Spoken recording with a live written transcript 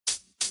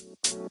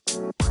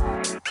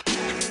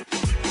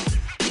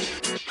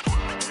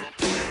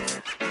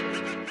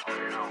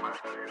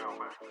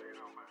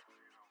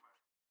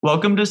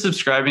Welcome to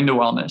Subscribing to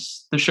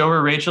Wellness, the show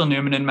where Rachel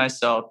Newman and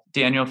myself,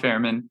 Daniel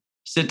Fairman,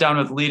 sit down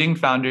with leading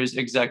founders,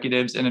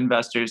 executives, and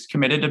investors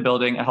committed to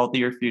building a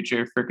healthier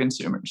future for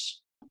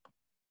consumers.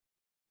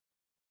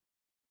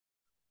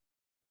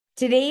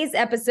 Today's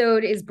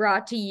episode is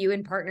brought to you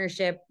in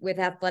partnership with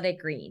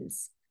Athletic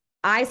Greens.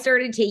 I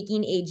started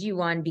taking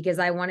AG1 because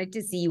I wanted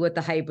to see what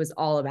the hype was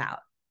all about.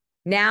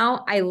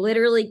 Now I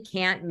literally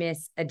can't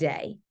miss a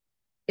day.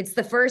 It's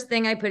the first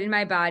thing I put in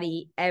my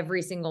body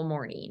every single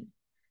morning.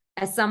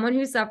 As someone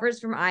who suffers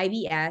from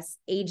IBS,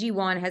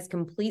 AG1 has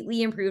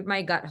completely improved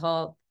my gut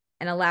health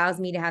and allows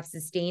me to have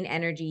sustained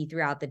energy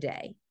throughout the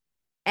day.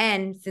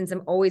 And since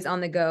I'm always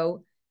on the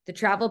go, the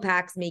travel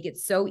packs make it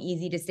so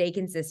easy to stay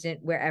consistent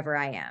wherever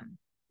I am.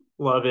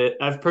 Love it.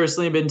 I've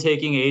personally been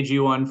taking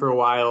AG1 for a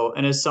while,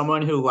 and as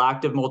someone who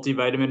lacked a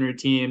multivitamin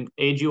routine,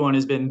 AG1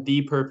 has been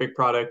the perfect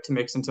product to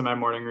mix into my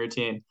morning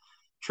routine.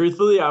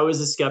 Truthfully, I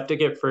was a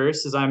skeptic at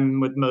first, as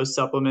I'm with most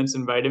supplements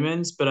and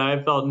vitamins, but I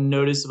have felt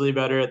noticeably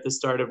better at the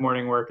start of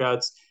morning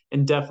workouts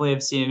and definitely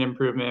have seen an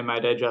improvement in my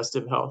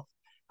digestive health.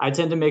 I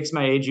tend to mix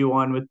my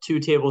AG1 with 2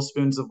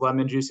 tablespoons of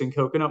lemon juice and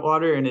coconut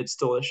water, and it's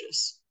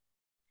delicious.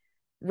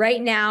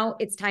 Right now,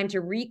 it's time to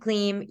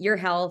reclaim your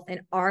health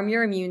and arm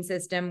your immune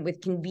system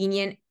with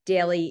convenient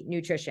daily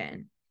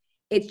nutrition.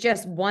 It's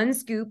just 1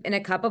 scoop in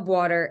a cup of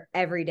water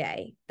every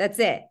day. That's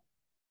it.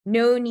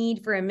 No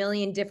need for a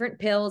million different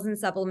pills and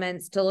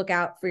supplements to look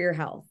out for your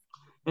health.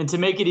 And to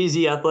make it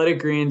easy, Athletic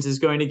Greens is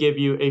going to give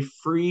you a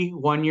free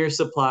 1-year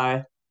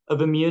supply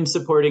of immune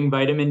supporting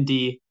vitamin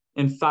D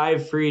and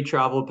 5 free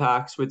travel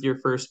packs with your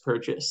first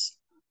purchase.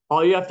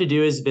 All you have to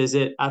do is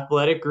visit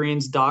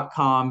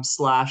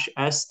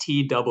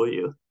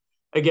athleticgreens.com/STW.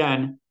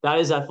 Again, that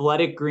is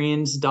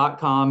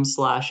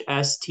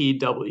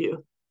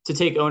athleticgreens.com/STW to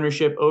take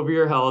ownership over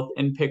your health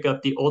and pick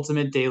up the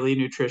ultimate daily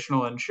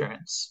nutritional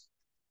insurance.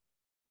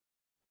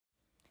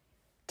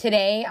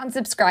 Today on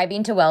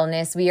Subscribing to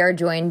Wellness, we are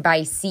joined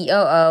by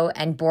COO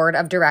and Board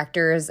of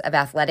Directors of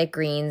Athletic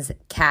Greens,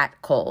 Kat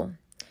Cole.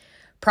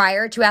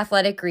 Prior to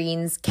Athletic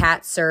Greens,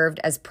 Kat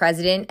served as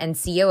President and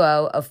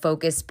COO of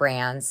Focus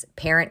Brands,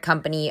 parent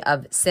company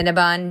of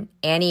Cinnabon,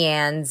 Auntie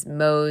Anne's,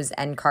 Moe's,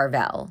 and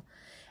Carvel.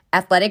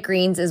 Athletic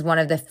Greens is one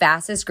of the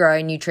fastest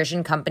growing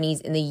nutrition companies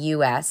in the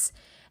U.S.,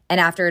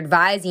 and after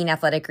advising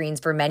Athletic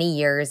Greens for many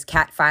years,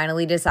 Kat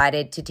finally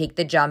decided to take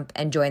the jump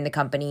and join the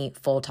company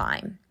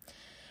full-time.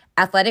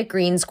 Athletic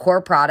Greens'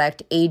 core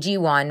product,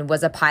 AG1,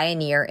 was a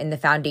pioneer in the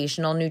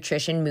foundational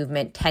nutrition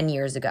movement 10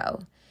 years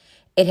ago.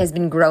 It has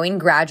been growing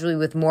gradually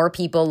with more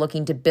people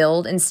looking to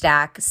build and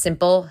stack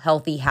simple,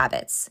 healthy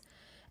habits.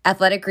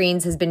 Athletic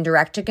Greens has been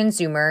direct to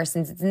consumer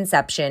since its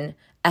inception,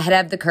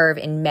 ahead of the curve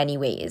in many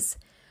ways.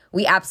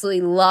 We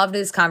absolutely loved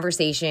this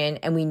conversation,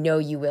 and we know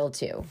you will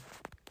too.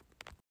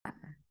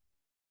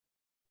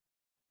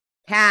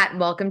 Kat,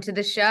 welcome to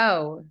the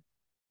show.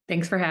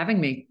 Thanks for having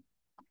me.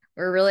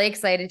 We're really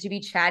excited to be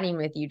chatting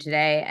with you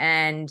today.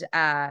 And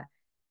I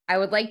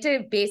would like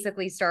to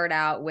basically start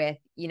out with,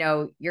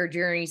 your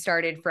journey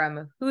started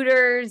from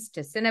Hooters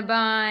to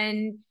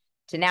Cinnabon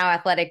to now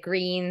Athletic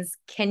Greens.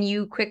 Can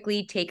you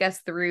quickly take us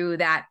through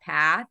that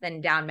path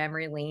and down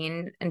memory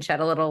lane and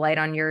shed a little light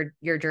on your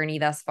journey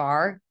thus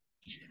far?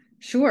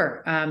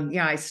 Sure.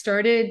 I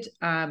started,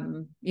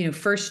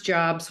 first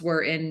jobs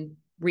were in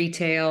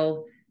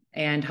retail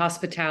and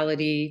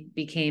hospitality,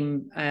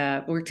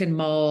 worked in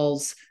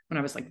malls when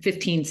I was like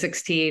 15,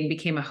 16,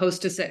 became a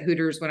hostess at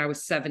Hooters when I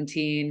was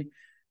 17,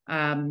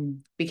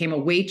 became a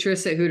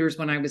waitress at Hooters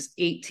when I was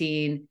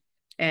 18,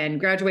 and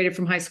graduated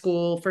from high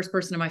school, first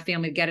person in my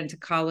family to get into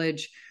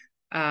college.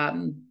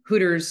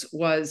 Hooters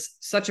was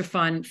such a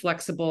fun,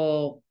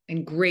 flexible,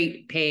 and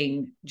great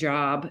paying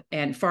job,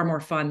 and far more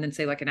fun than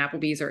say like an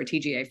Applebee's or a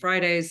TGI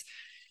Fridays.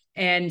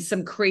 And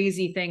some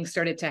crazy things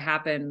started to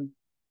happen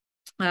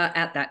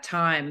at that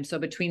time. So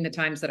between the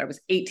times that I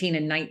was 18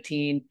 and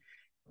 19,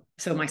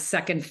 so my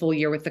second full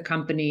year with the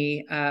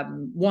company, I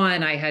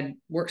had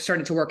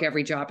started to work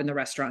every job in the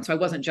restaurant. So I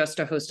wasn't just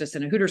a hostess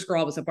and a Hooters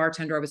girl. I was a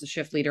bartender. I was a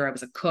shift leader. I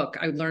was a cook.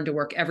 I learned to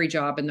work every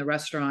job in the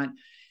restaurant.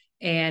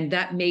 And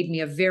that made me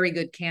a very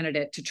good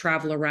candidate to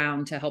travel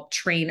around to help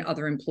train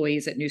other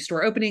employees at new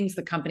store openings.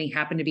 The company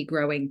happened to be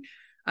growing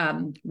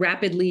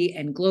rapidly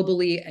and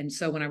globally. And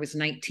so when I was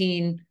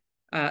 19,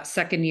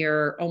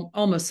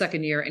 almost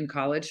second year in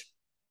college,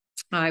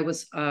 I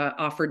was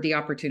offered the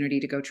opportunity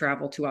to go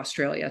travel to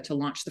Australia to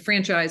launch the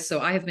franchise. So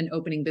I have been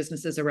opening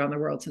businesses around the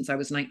world since I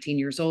was 19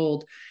 years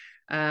old.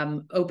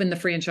 Opened the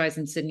franchise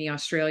in Sydney,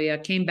 Australia,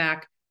 came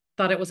back,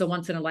 thought it was a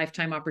once in a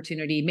lifetime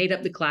opportunity, made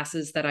up the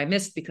classes that I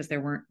missed because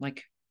there weren't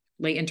like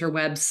late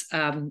interwebs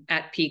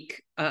at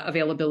peak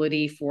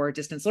availability for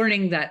distance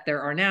learning that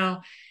there are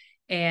now.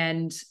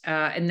 And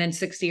then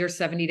 60 or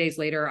 70 days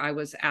later, I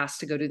was asked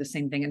to go do the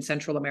same thing in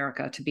Central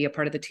America to be a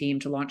part of the team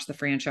to launch the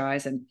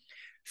franchise. And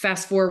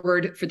Fast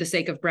forward, for the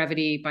sake of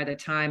brevity, by the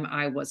time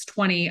I was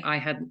 20, I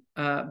had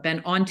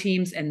been on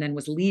teams and then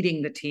was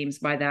leading the teams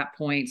by that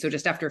point. So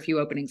just after a few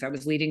openings, I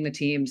was leading the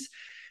teams,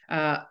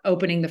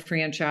 opening the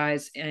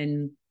franchise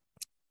in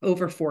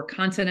over 4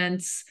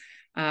 continents,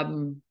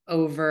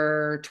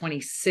 over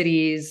 20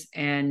 cities,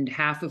 and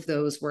half of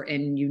those were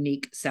in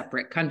unique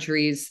separate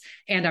countries.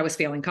 And I was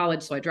failing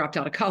college, so I dropped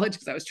out of college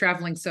because I was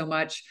traveling so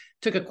much.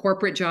 Took a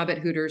corporate job at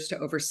Hooters to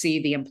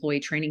oversee the employee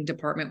training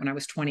department when I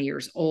was 20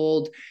 years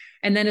old.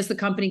 And then as the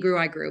company grew,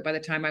 I grew. By the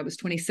time I was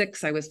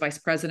 26, I was vice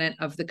president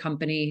of the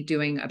company,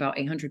 doing about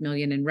 800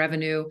 million in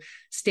revenue.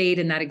 Stayed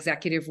in that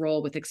executive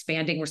role with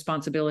expanding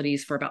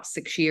responsibilities for about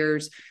 6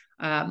 years.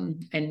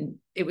 And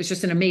it was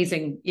just an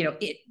amazing,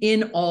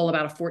 in all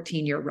about a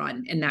 14-year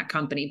run in that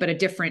company, but a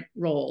different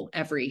role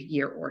every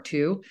year or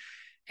two.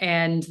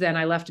 And then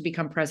I left to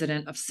become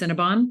president of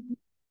Cinnabon,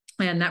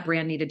 and that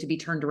brand needed to be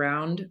turned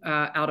around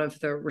out of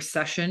the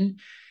recession.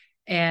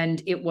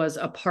 And it was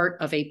a part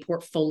of a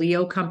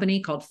portfolio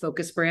company called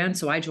Focus Brands.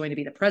 So I joined to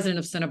be the president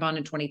of Cinnabon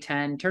in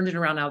 2010, turned it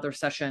around out of the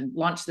recession,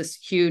 launched this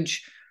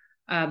huge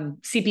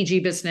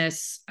CPG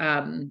business,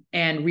 and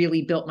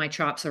really built my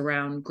chops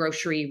around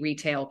grocery,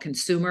 retail,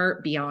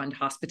 consumer, beyond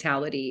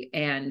hospitality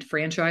and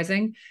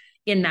franchising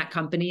in that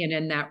company and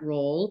in that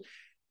role.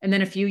 And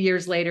then a few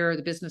years later,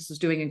 the business was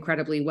doing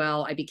incredibly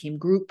well. I became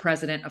group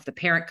president of the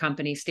parent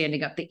company,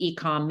 standing up the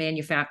e-com,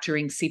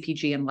 manufacturing,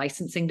 CPG, and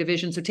licensing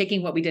division. So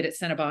taking what we did at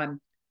Cinnabon,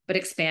 but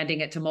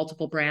expanding it to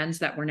multiple brands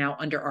that were now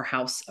under our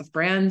house of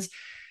brands.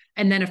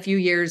 And then a few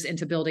years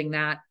into building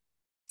that,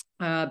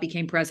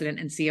 became president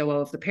and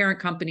COO of the parent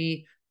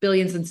company,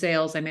 billions in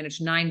sales. I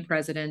managed 9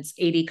 presidents,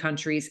 80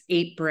 countries,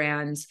 8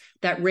 brands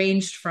that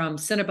ranged from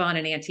Cinnabon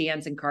and Auntie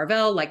Anne's and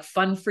Carvel, like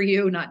fun for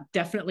you,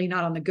 definitely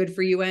not on the good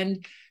for you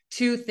end,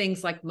 to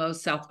things like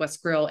Moe's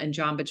Southwest Grill and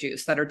Jamba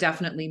Juice that are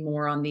definitely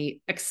more on the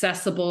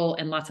accessible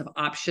and lots of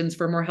options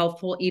for more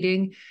healthful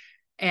eating.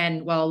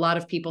 And while a lot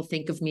of people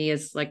think of me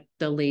as like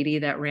the lady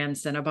that ran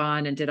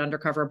Cinnabon and did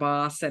Undercover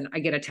Boss, and I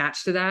get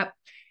attached to that,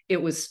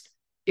 it was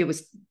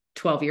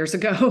 12 years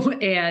ago.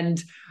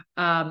 And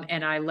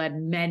I led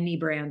many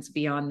brands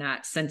beyond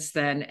that since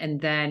then.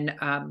 And then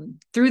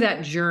through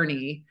that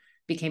journey,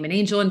 became an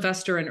angel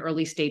investor in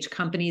early stage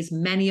companies,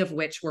 many of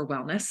which were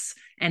wellness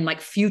and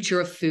like future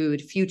of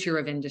food, future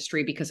of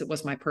industry, because it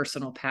was my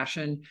personal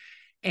passion,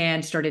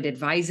 and started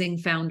advising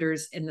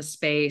founders in the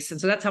space. And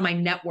so that's how my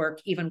network,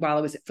 even while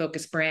I was at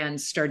Focus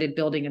Brands, started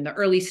building in the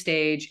early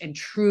stage and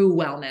true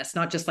wellness,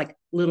 not just like a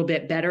little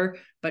bit better,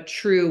 but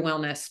true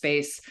wellness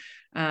space.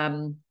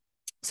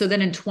 So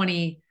then in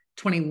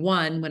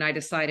 2021, when I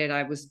decided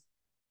I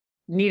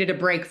needed a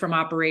break from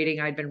operating,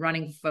 I'd been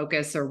running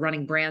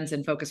brands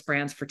and Focus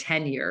Brands for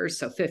 10 years.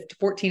 So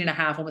 14 and a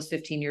half, almost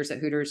 15 years at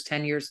Hooters,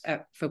 10 years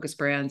at Focus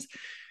Brands.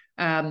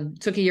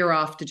 Took a year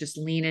off to just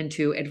lean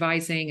into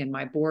advising and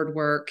my board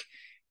work,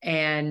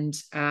 and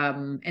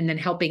then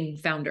helping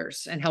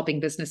founders and helping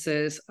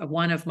businesses.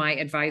 One of my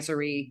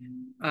advisory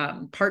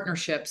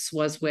partnerships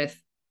was with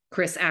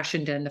Chris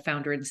Ashenden, the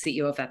founder and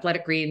CEO of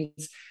Athletic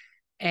Greens.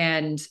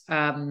 And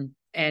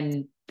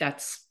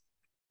that's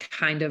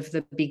kind of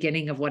the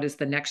beginning of what is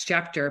the next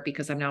chapter,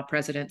 because I'm now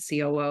president,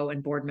 COO,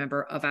 and board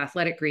member of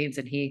Athletic Greens.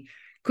 And he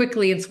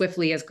quickly and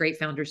swiftly, as great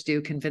founders do,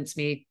 convinced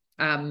me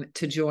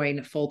to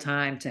join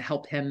full-time to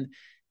help him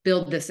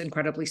build this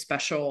incredibly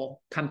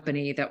special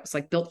company that was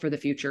like built for the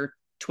future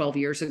 12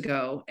 years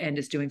ago and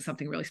is doing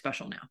something really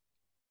special now.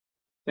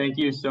 Thank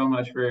you so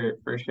much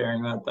for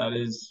sharing that. That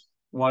is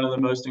one of the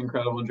most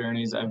incredible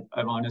journeys I've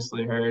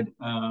honestly heard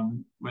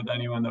with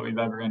anyone that we've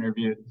ever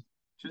interviewed.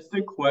 Just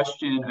a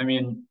question. I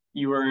mean,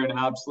 you are an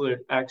absolute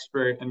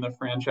expert in the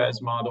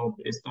franchise model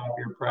based off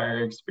your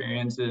prior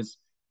experiences.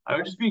 I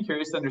would just be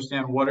curious to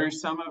understand, what are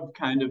some of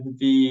kind of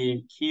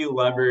the key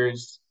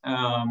levers,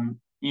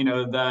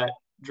 that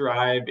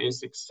drive a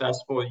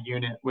successful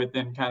unit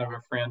within kind of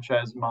a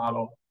franchise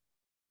model?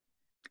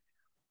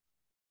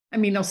 I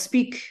mean, I'll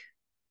speak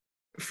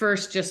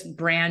first, just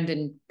brand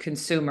and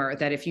consumer,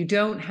 that if you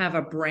don't have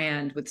a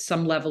brand with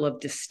some level of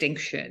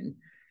distinction,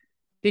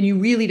 then you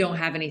really don't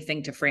have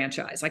anything to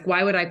franchise. Like,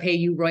 why would I pay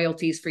you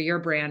royalties for your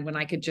brand when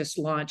I could just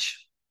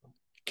launch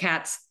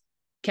Kat's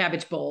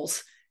Cabbage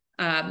Bowls?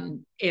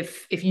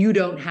 If you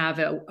don't have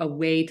a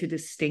way to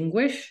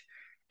distinguish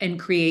and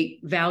create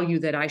value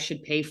that I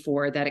should pay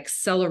for, that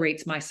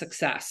accelerates my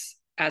success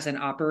as an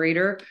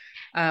operator.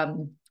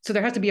 So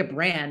there has to be a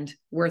brand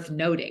worth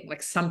noting,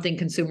 like something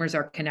consumers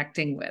are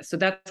connecting with. So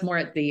that's more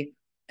at the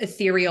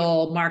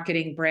ethereal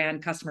marketing,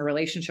 brand, customer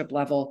relationship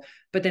level.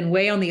 But then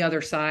way on the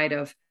other side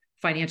of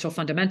financial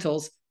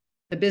fundamentals,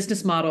 the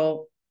business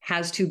model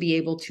has to be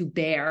able to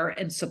bear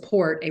and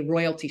support a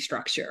royalty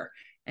structure.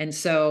 And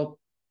so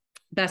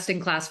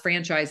best-in-class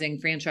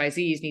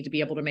franchisees need to be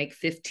able to make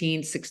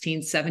 15,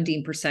 16,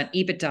 17%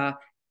 EBITDA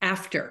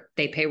after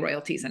they pay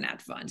royalties and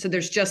ad fund. So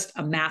there's just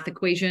a math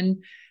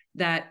equation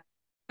that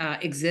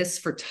exists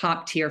for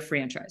top-tier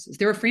franchises.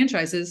 There are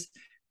franchises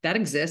that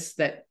exist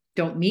that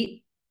don't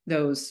meet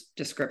those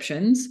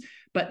descriptions,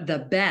 but the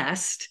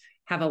best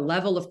have a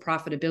level of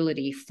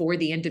profitability for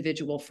the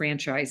individual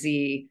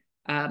franchisee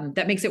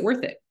that makes it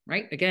worth it,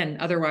 right? Again,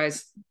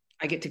 otherwise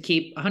I get to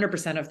keep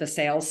 100% of the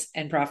sales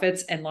and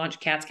profits and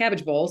launch Kat's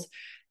Cabbage Bowls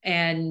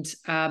and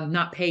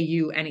not pay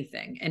you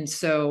anything. And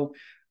so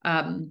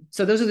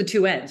those are the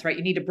two ends, right?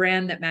 You need a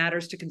brand that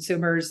matters to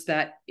consumers,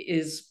 that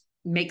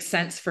makes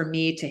sense for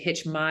me to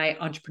hitch my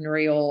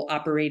entrepreneurial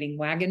operating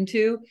wagon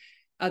to,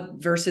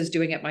 versus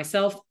doing it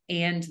myself,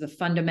 and the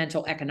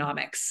fundamental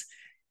economics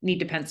need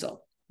to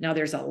pencil. Now,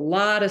 there's a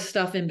lot of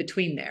stuff in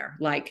between there,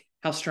 like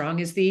how strong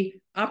is the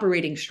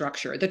operating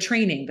structure, the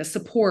training, the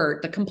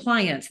support, the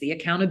compliance, the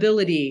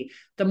accountability,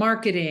 the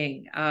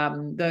marketing,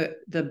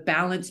 the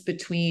balance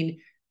between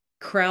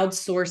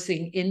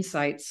crowdsourcing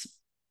insights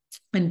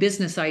and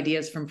business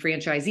ideas from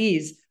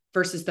franchisees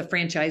versus the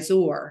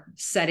franchisor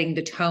setting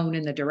the tone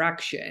and the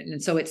direction.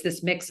 And so it's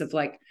this mix of,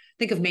 like,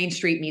 think of Main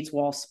Street meets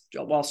Wall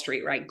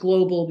Street, right?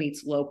 Global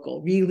meets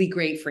local. Really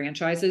great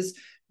franchises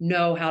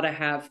know how to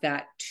have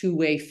that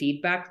two-way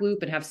feedback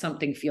loop and have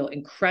something feel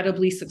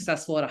incredibly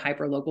successful at a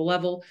hyper-local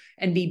level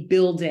and be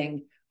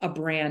building a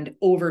brand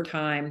over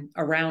time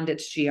around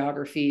its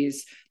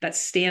geographies that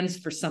stands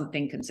for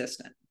something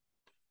consistent.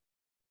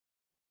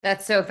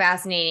 That's so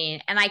fascinating.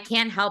 And I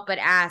can't help but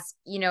ask,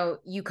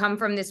 you come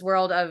from this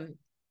world of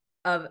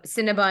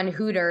Cinnabon,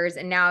 Hooters,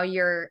 and now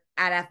you're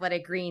at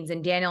Athletic Greens,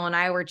 and Daniel and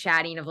I were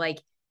chatting of, like,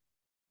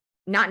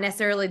 not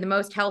necessarily the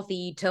most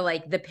healthy to,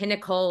 like, the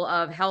pinnacle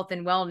of health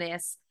and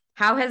wellness.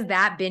 How has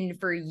that been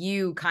for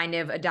you, kind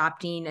of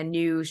adopting a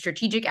new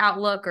strategic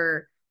outlook,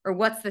 or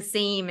what's the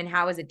same and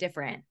how is it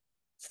different?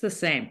 It's the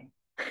same.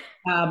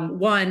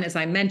 One, as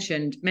I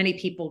mentioned, many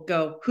people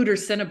go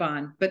Hooters,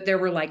 Cinnabon, but there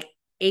were like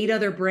 8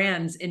 other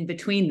brands in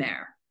between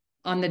there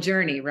on the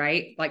journey,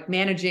 right? Like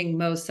managing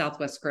Moe's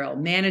Southwest Grill,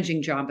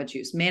 managing Jamba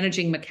Juice,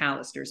 managing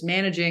McAllister's,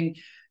 managing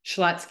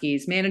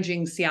Schlotzsky's,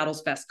 managing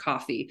Seattle's Best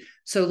Coffee.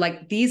 So,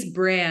 like, these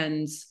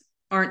brands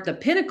aren't the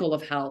pinnacle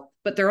of health,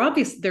 but they're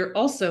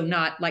also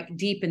not, like,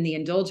 deep in the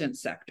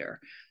indulgence sector.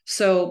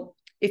 So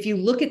if you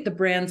look at the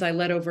brands I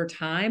led over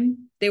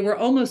time, they were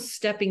almost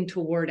stepping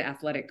toward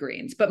Athletic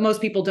Greens, but most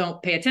people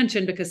don't pay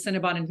attention because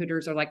Cinnabon and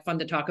Hooters are, like, fun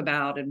to talk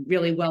about and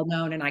really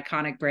well-known and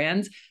iconic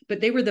brands, but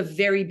they were the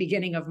very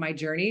beginning of my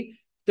journey.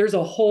 There's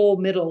a whole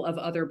middle of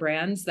other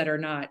brands that are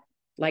not,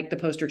 like, the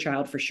poster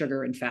child for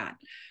sugar and fat.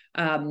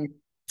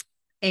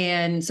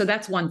 And so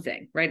that's one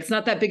thing, right? It's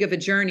not that big of a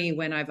journey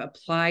when I've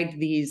applied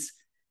these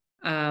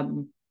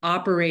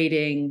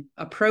operating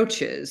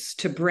approaches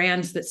to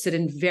brands that sit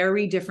in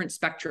very different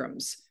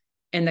spectrums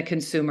in the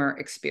consumer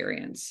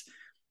experience.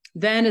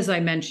 Then, as I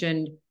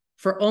mentioned,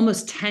 for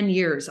almost 10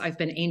 years, I've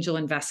been angel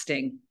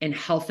investing in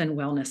health and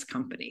wellness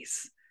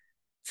companies.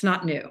 It's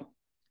not new.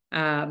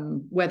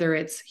 Whether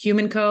it's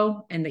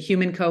HumanCo and the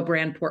HumanCo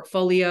brand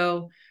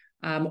portfolio,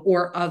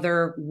 or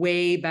other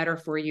way better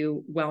for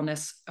you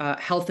wellness,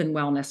 health and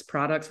wellness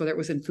products, whether it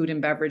was in food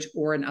and beverage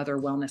or in other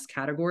wellness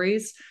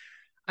categories.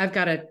 I've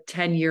got a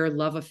 10-year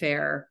love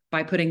affair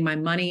by putting my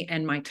money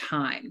and my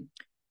time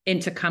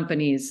into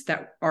companies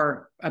that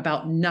are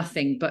about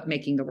nothing but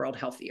making the world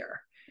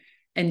healthier.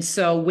 And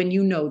so when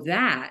you know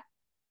that,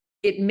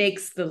 it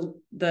makes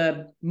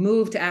the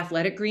move to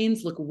Athletic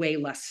Greens look way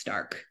less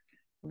stark.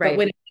 Right. But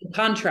when it's in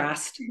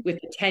contrast with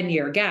the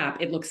 10-year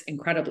gap, it looks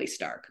incredibly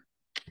stark.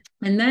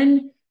 And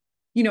then,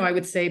 I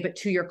would say, but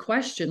to your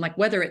question, like,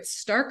 whether it's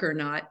stark or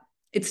not,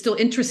 it's still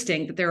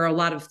interesting that there are a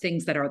lot of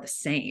things that are the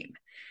same.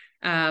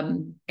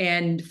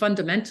 And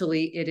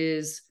fundamentally, it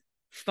is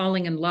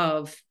falling in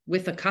love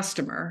with a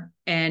customer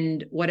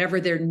and whatever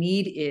their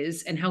need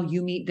is and how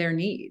you meet their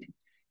need.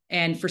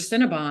 And for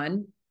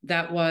Cinnabon,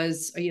 that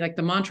was, like,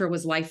 the mantra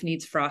was life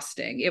needs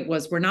frosting. It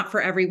was, we're not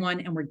for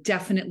everyone and we're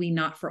definitely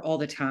not for all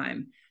the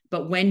time.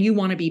 But when you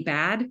want to be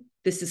bad,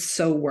 this is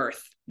so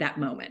worth that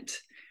moment,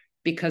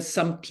 because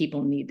some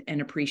people need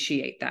and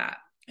appreciate that.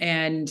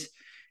 And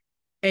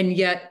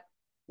yet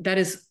that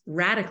is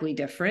radically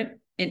different.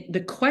 And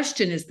the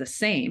question is the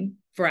same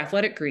for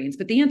Athletic Greens,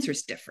 but the answer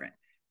is different,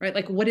 right?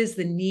 Like, what is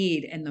the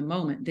need in the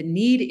moment? The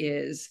need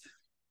is,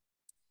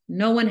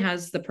 no one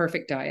has the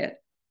perfect diet.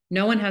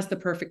 No one has the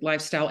perfect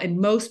lifestyle. And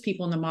most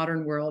people in the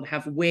modern world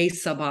have way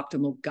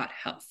suboptimal gut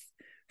health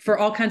for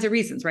all kinds of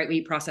reasons, right? We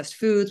eat processed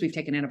foods, we've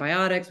taken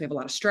antibiotics, we have a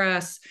lot of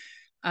stress.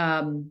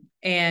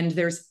 And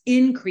there's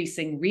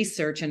increasing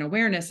research and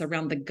awareness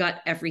around the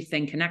gut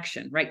everything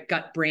connection, right?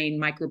 Gut, brain,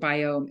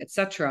 microbiome, et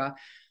cetera.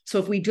 So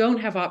if we don't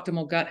have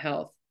optimal gut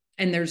health,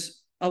 and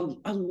there's a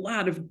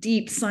lot of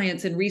deep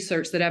science and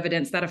research that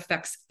evidence that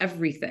affects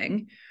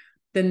everything,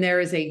 then there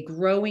is a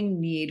growing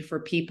need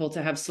for people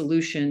to have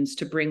solutions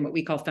to bring what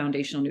we call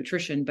foundational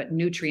nutrition, but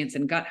nutrients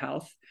and gut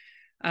health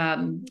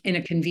in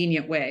a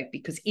convenient way.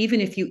 Because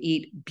even if you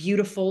eat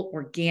beautiful,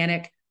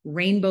 organic,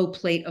 rainbow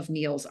plate of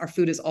meals, our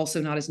food is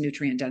also not as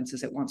nutrient dense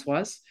as it once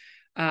was.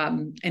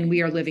 And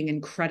we are living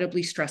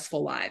incredibly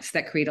stressful lives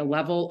that create a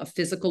level of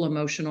physical,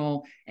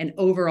 emotional, and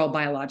overall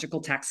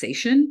biological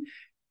taxation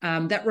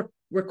that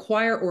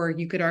require, or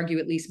you could argue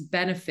at least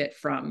benefit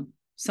from,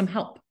 some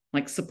help,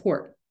 like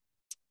support.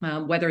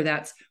 whether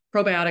that's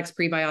probiotics,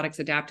 prebiotics,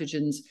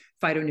 adaptogens,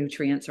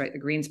 phytonutrients, right? The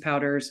greens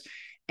powders.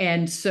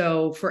 And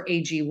so for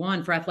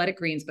AG1, for Athletic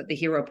Greens, but the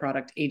hero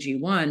product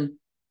AG1,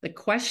 the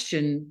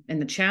question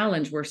and the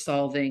challenge we're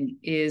solving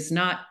is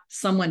not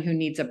someone who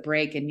needs a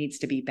break and needs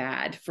to be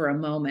bad for a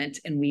moment,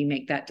 and we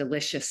make that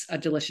a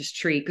delicious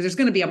treat, because there's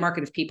going to be a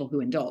market of people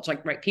who indulge.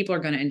 Like, right, people are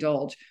going to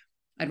indulge.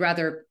 I'd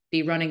rather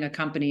be running a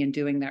company and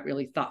doing that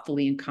really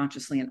thoughtfully and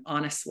consciously and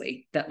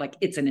honestly, that like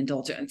it's an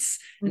indulgence.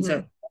 Mm-hmm. And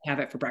so have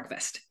it for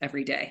breakfast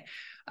every day.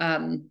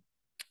 To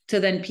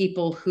then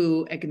people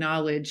who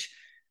acknowledge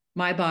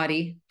my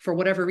body for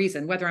whatever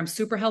reason, whether I'm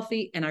super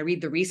healthy and I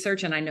read the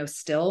research and I know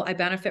still I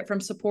benefit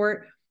from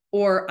support,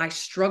 or I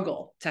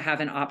struggle to have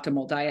an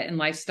optimal diet and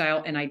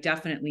lifestyle and I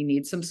definitely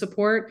need some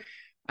support.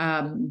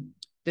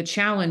 The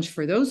challenge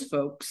for those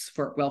folks,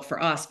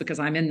 for us, because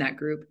I'm in that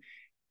group,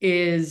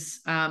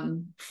 is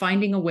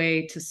finding a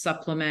way to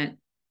supplement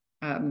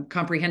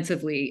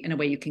comprehensively in a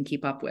way you can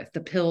keep up with.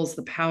 The pills,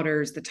 the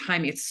powders, the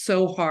timing. It's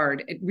so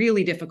hard. It's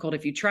really difficult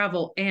if you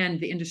travel, and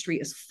the industry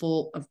is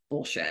full of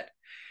bullshit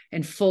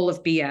and full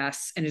of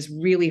BS, and is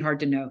really hard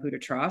to know who to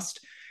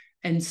trust.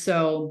 And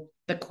so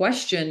the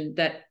question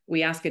that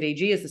we ask at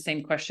AG is the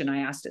same question I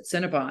asked at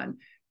Cinnabon.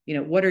 You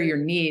know, what are your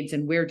needs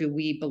and where do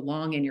we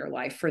belong in your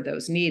life for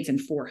those needs and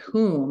for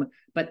whom?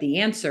 But the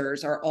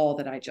answers are all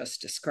that I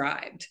just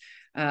described.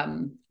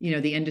 The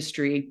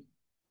industry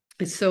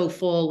is so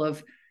full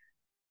of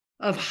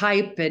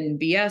hype and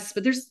BS,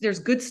 but there's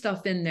good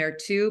stuff in there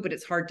too, but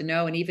it's hard to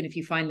know. And even if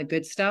you find the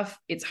good stuff,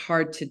 it's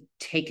hard to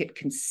take it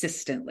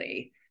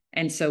consistently.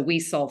 And so we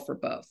solve for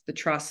both: the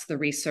trust, the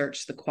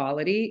research, the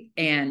quality,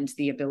 and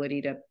the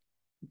ability to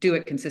do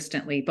it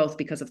consistently, both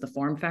because of the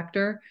form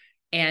factor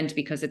and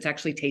because it's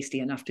actually tasty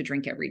enough to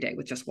drink every day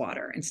with just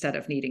water, instead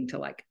of needing to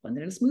like blend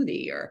it in a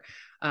smoothie, or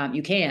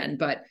you can,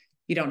 but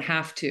you don't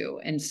have to.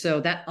 And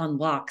so that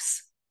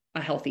unlocks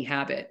a healthy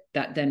habit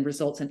that then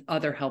results in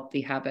other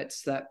healthy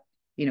habits that,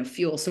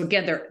 fuel. So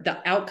again,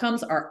 the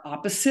outcomes are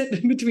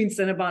opposite between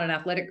Cinnabon and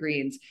Athletic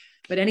Greens,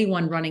 but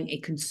anyone running a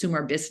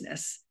consumer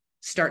business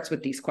starts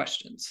with these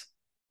questions.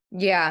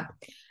 Yeah.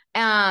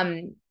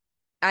 I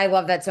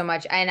love that so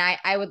much. And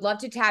I would love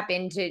to tap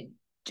into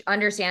to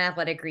understand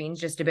Athletic Greens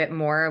just a bit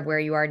more of where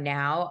you are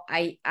now.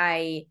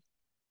 I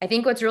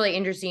think what's really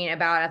interesting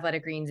about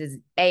Athletic Greens is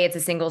it's a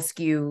single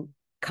SKU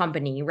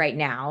company right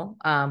now,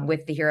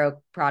 with the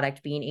hero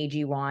product being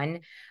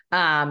AG1.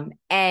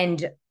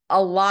 And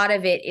a lot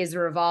of it is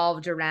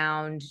revolved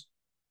around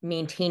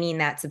maintaining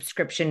that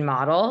subscription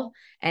model,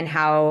 and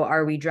how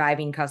are we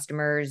driving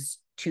customers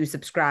to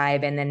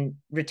subscribe and then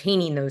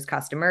retaining those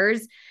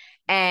customers.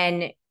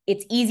 And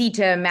it's easy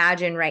to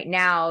imagine right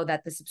now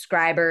that the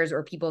subscribers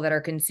or people that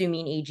are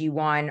consuming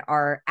AG1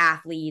 are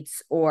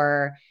athletes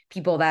or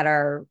people that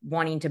are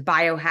wanting to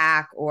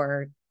biohack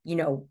or,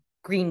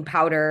 green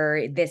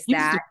powder,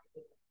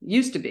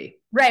 Used to be.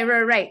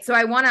 Right. So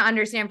I want to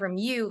understand from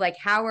you, like,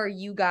 how are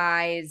you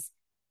guys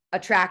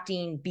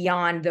attracting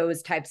beyond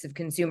those types of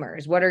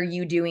consumers? What are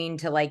you doing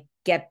to like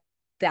get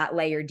that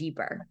layer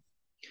deeper?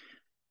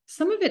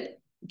 Some of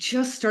it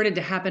just started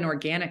to happen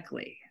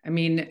organically. I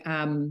mean,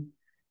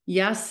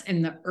 yes,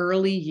 in the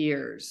early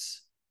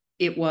years,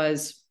 it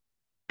was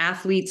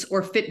athletes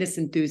or fitness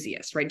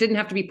enthusiasts, right? Didn't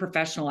have to be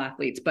professional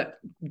athletes, but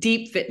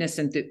deep fitness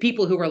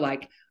people who were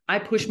like, I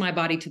push my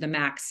body to the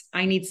max.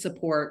 I need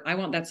support. I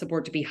want that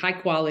support to be high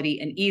quality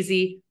and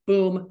easy.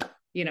 Boom.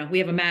 We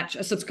have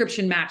a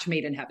subscription match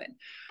made in heaven.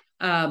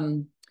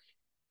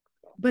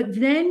 But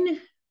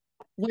then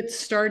what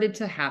started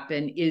to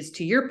happen is,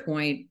 to your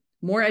point,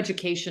 more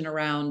education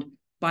around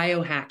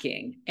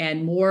biohacking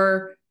and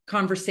more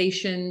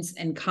conversations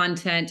and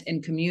content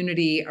and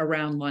community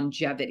around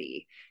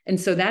longevity. And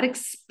so that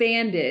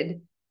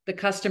expanded the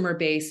customer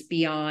base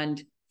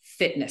beyond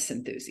fitness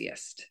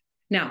enthusiast.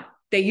 Now,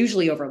 they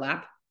usually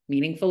overlap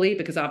meaningfully,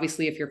 because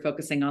obviously if you're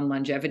focusing on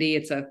longevity,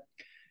 it's a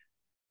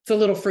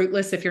little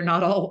fruitless if you're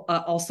not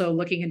also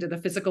looking into the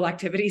physical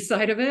activity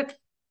side of it.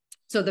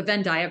 So the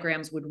Venn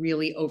diagrams would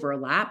really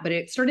overlap, but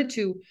it started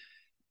to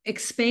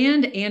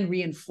expand and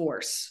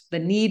reinforce the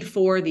need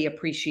for, the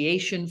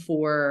appreciation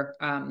for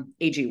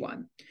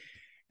AG1.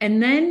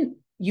 And then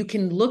you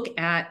can look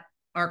at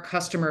our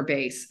customer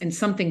base, and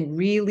something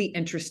really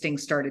interesting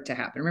started to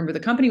happen. Remember, the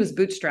company was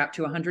bootstrapped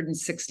to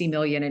 160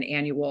 million in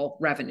annual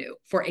revenue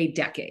for a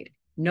decade.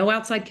 No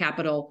outside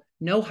capital,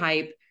 no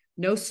hype,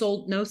 no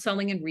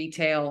selling in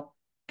retail,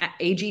 at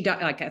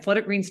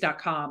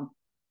athleticgreens.com,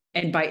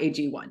 and by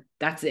AG1.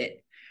 That's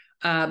it.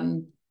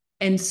 And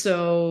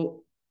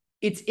so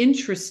it's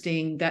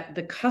interesting that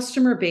the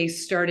customer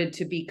base started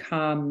to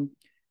become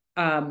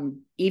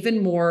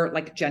even more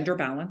like gender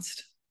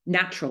balanced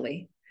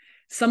naturally.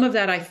 Some of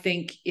that, I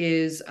think,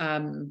 is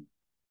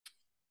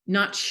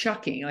not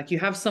shocking. Like, you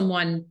have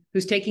someone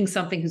who's taking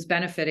something, who's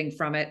benefiting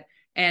from it,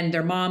 and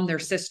their mom, their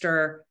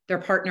sister, their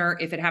partner,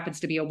 if it happens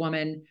to be a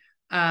woman,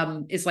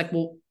 is like,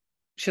 well,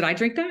 should I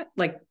drink that?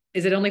 Like,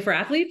 is it only for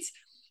athletes?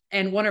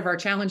 And one of our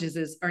challenges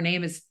is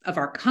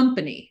our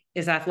company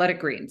is Athletic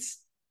Greens.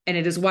 And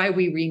it is why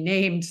we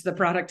renamed the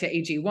product to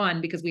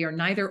AG1, because we are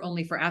neither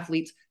only for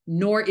athletes,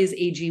 nor is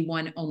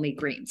AG1 only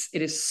greens.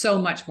 It is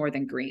so much more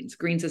than greens.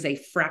 Greens is a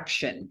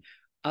fraction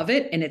of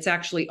it. And it's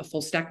actually a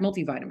full stack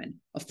multivitamin,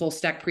 a full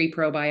stack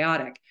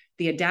pre-probiotic.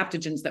 The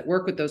adaptogens that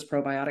work with those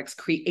probiotics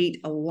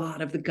create a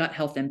lot of the gut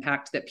health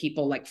impact that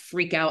people like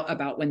freak out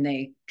about when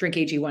they drink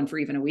AG1 for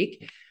even a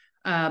week.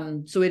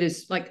 So it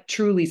is like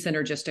truly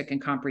synergistic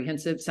and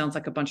comprehensive. Sounds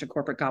like a bunch of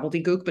corporate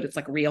gobbledygook, but it's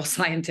like real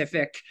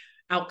scientific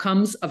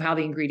outcomes of how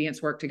the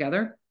ingredients work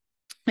together.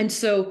 And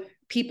so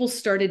people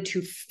started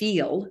to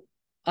feel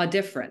a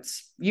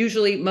difference.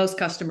 Usually most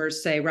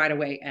customers say right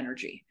away,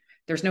 energy.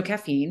 There's no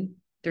caffeine.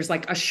 There's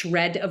like a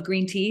shred of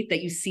green tea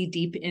that you see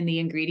deep in the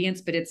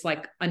ingredients, but it's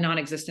like a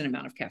non-existent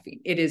amount of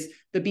caffeine. It is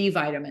the B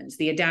vitamins,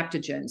 the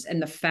adaptogens,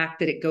 and the fact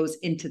that it goes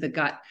into the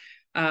gut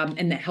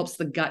and that helps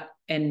the gut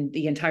and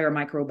the entire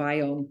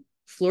microbiome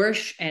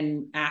flourish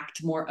and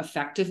act more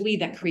effectively,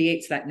 that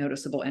creates that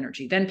noticeable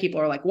energy. Then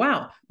people are like,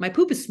 wow, my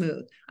poop is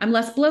smooth. I'm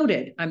less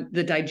bloated.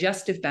 The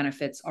digestive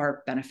benefits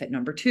are benefit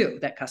number 2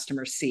 that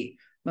customers see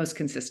most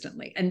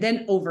consistently. And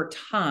then over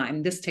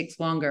time, this takes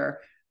longer.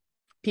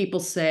 People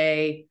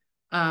say,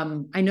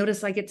 I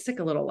notice I get sick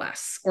a little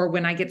less, or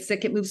when I get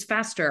sick, it moves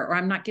faster, or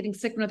I'm not getting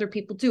sick when other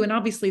people do. And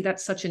obviously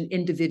that's such an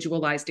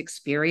individualized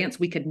experience.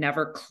 We could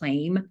never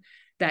claim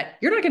that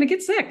you're not going to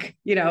get sick,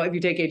 if you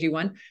take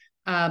AG1.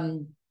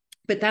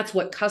 But that's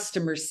what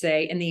customers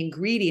say. And the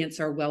ingredients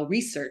are well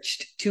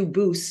researched to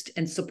boost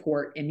and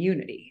support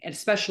immunity, and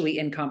especially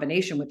in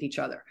combination with each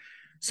other.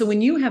 So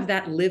when you have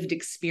that lived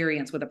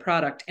experience with a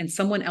product and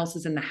someone else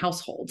is in the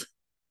household,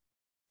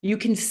 you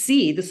can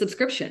see the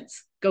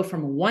subscriptions go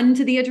from 1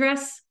 to the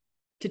address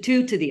to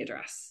 2 to the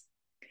address.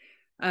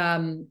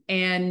 And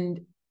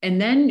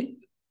then,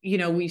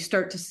 we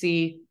start to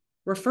see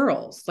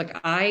referrals. Like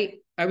I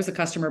was a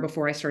customer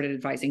before I started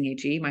advising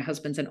AG. My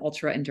husband's an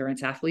ultra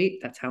endurance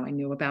athlete. That's how I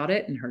knew about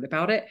it and heard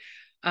about it.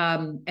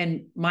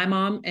 And my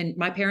mom and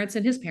my parents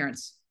and his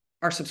parents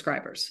are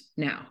subscribers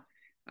now.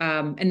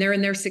 And they're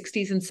in their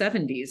 60s and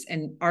 70s.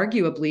 And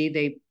arguably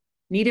they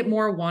need it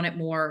more, want it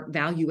more,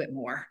 value it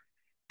more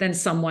than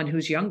someone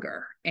who's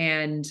younger.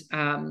 And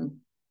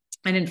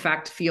in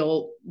fact,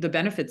 feel the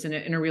benefits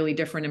in a really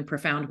different and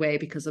profound way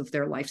because of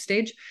their life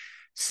stage.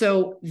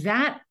 So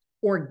that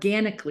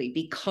organically,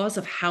 because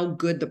of how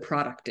good the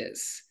product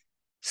is,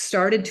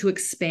 started to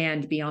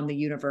expand beyond the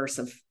universe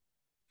of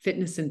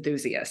fitness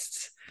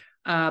enthusiasts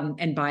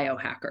and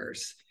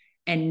biohackers.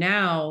 And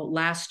now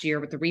last year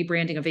with the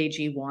rebranding of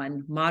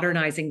AG1,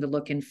 modernizing the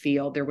look and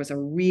feel, there was a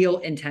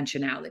real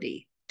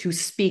intentionality to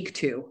speak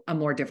to a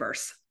more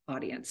diverse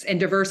audience, and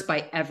diverse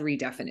by every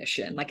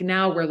definition. Like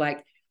now we're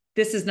like,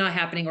 this is not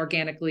happening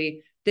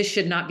organically. This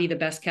should not be the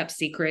best kept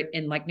secret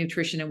in like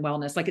nutrition and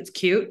wellness. Like it's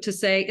cute to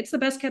say it's the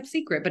best kept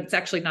secret, but it's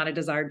actually not a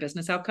desired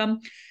business outcome.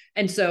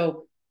 And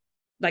so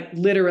like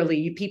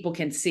literally people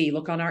can see,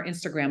 look on our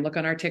Instagram, look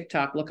on our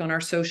TikTok, look on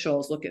our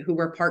socials, look at who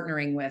we're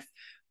partnering with.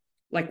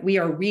 Like we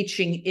are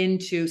reaching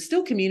into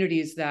still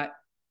communities that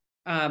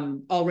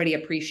already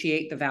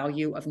appreciate the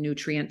value of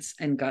nutrients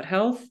and gut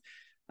health.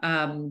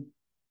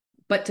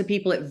 But to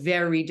people at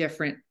very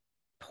different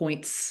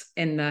points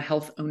in the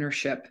health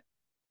ownership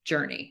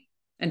journey.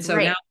 And so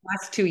now the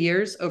last 2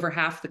 years, over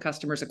half the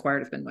customers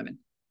acquired have been women.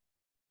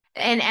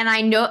 And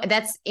I know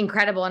that's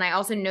incredible. And I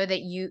also know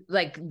that you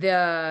like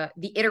the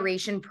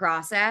iteration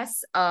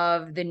process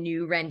of the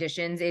new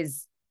renditions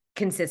is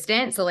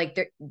consistent. So like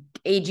the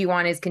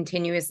AG1 is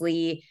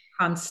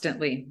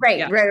constantly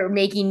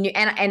making new,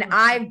 and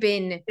I've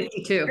been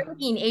 52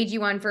 drinking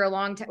AG1 for a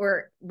long time,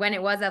 or when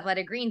it was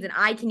Athletic Greens, and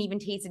I can even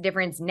taste the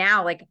difference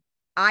now. Like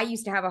I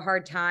used to have a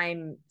hard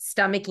time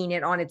stomaching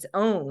it on its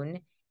own,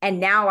 and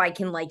now I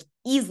can like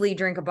easily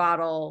drink a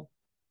bottle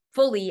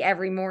fully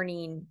every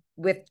morning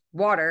with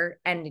water,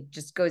 and it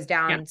just goes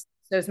down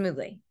so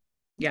smoothly.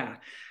 Yeah.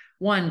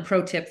 One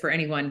pro tip for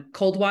anyone: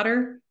 cold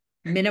water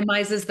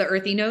minimizes the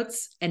earthy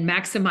notes and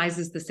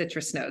maximizes the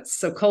citrus notes.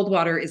 So cold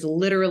water is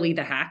literally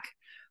the hack.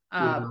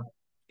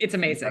 It's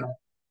amazing.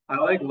 I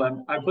like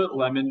I put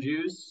lemon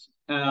juice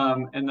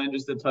and then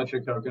just a touch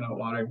of coconut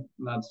water.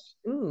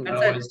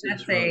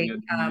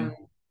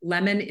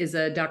 Lemon is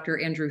a Dr.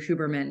 Andrew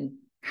Huberman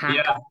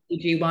hack.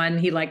 AG1.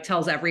 He like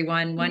tells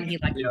everyone when he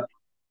like.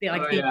 He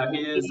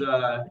is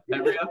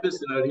every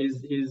episode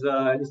he's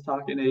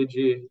talking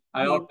AG.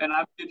 And I'm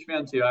a huge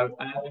fan too.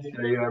 I have to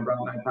show you. I brought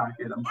my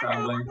packet. I'm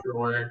traveling for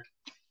work,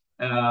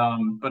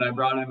 but I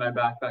brought it in my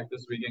backpack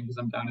this weekend because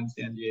I'm down in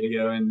San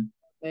Diego, and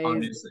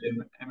obviously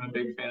I'm a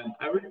big fan.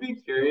 I would be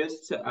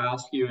curious to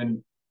ask you,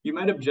 and you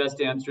might have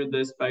just answered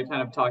this by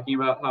kind of talking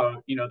about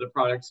how the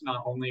product's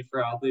not only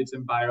for athletes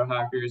and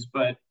biohackers,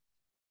 but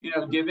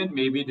given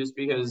maybe just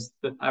because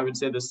I would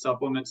say the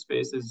supplement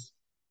space is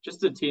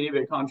just a teeny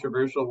bit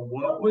controversial,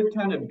 what would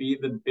kind of be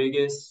the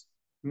biggest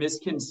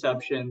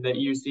misconception that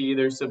you see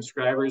either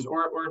subscribers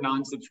or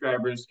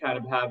non-subscribers kind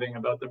of having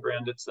about the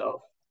brand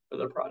itself or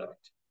the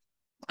product?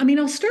 I mean,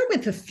 I'll start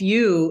with a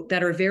few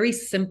that are very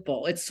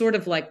simple. It's sort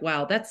of like,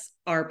 wow, that's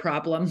our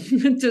problem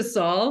to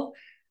solve.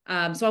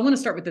 So I want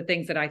to start with the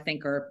things that I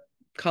think are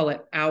call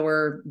it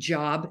our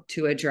job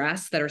to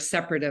address that are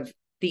separate of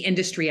the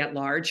industry at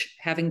large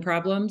having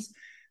problems.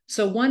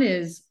 So one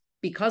is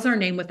because our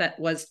name with that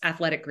was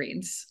Athletic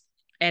Greens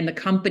and the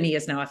company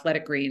is now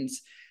Athletic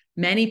Greens,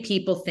 many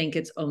people think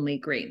it's only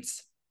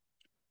greens.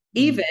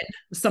 Even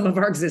some of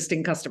our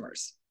existing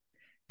customers.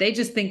 They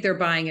just think they're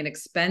buying an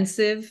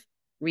expensive,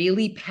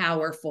 really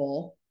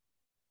powerful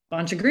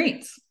bunch of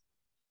greens.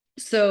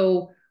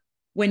 So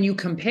when you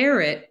compare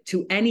it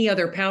to any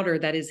other powder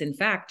that is in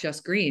fact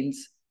just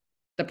greens,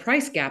 the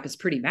price gap is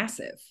pretty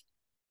massive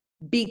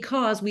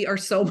because we are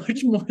so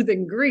much more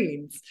than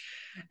greens.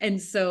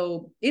 And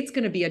so it's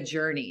going to be a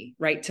journey,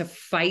 right? To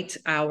fight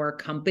our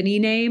company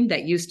name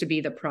that used to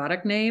be the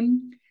product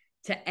name,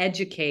 to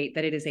educate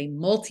that it is a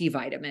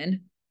multivitamin,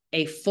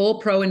 a full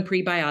pro and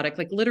prebiotic,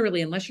 like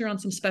literally, unless you're on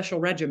some special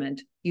regimen,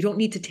 you don't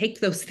need to take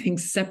those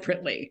things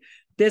separately.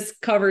 This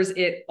covers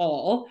it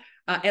all,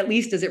 at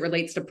least as it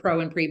relates to pro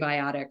and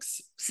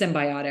prebiotics,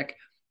 symbiotic,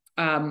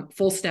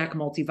 full stack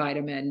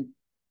multivitamin,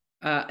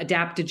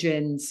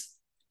 adaptogens,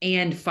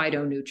 and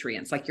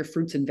phytonutrients, like your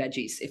fruits and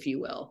veggies, if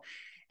you will.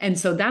 And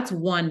so that's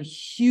one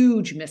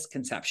huge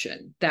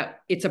misconception, that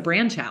it's a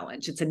brand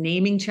challenge. It's a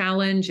naming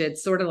challenge.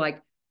 It's sort of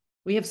like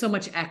we have so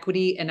much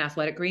equity in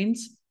Athletic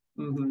Greens.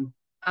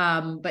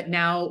 But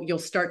now you'll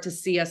start to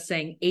see us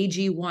saying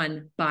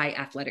AG1 by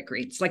Athletic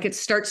Greens. Like it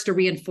starts to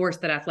reinforce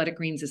that Athletic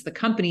Greens is the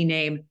company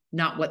name,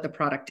 not what the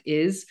product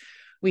is.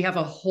 We have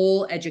a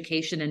whole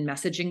education and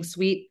messaging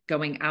suite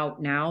going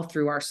out now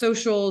through our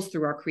socials,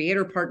 through our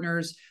creator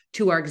partners,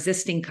 to our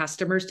existing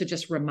customers to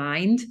just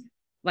remind,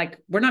 like,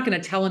 we're not going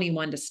to tell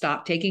anyone to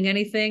stop taking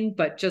anything,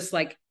 but just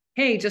like,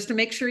 hey, just to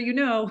make sure you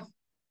know,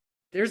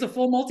 there's a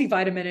full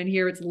multivitamin in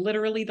here. It's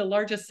literally the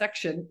largest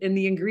section in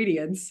the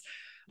ingredients.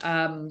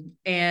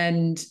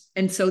 And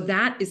so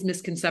that is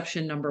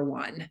misconception number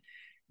one,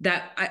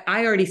 that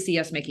I already see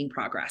us making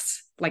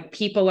progress. Like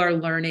people are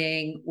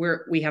learning.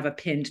 We have a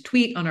pinned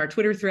tweet on our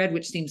Twitter thread,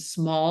 which seems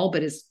small,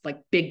 but is like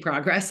big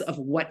progress of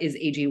what is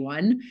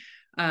AG1,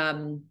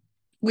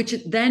 which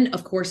then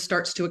of course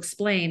starts to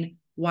explain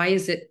why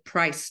is it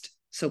priced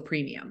so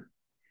premium?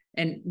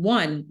 And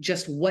one,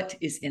 just what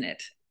is in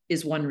it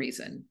is one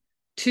reason.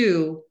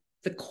 Two,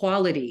 the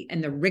quality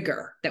and the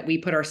rigor that we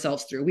put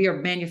ourselves through. We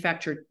are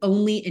manufactured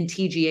only in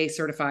TGA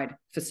certified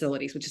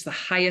facilities, which is the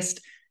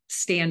highest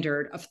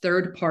standard of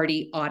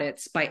third-party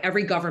audits by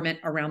every government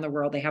around the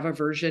world. They have a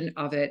version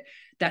of it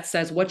that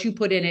says what you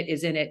put in it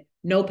is in it.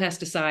 No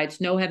pesticides,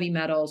 no heavy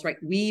metals, right?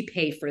 We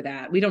pay for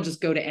that. We don't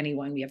just go to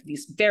anyone. We have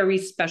these very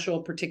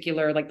special,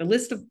 particular, like the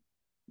list of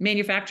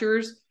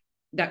manufacturers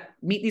that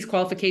meet these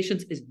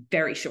qualifications is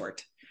very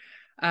short.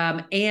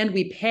 And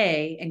we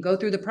pay and go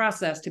through the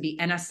process to be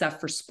NSF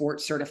for Sport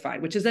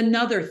certified, which is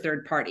another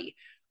third-party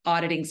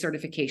auditing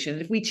certification.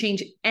 If we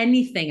change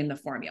anything in the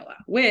formula,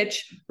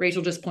 which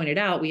Rachel just pointed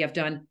out, we have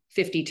done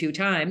 52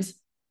 times,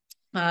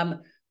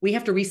 we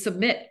have to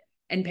resubmit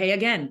and pay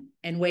again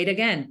and wait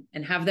again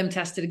and have them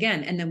test it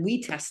again. And then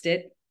we test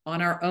it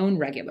on our own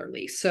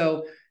regularly.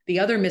 So the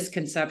other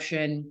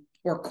misconception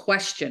or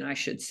question, I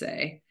should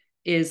say,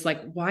 is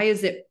like, why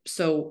is it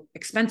so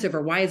expensive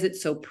or why is it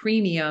so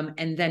premium?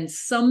 And then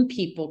some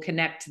people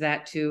connect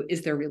that to,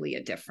 is there really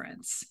a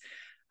difference?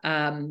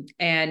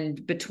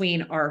 And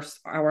between our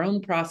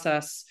own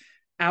process,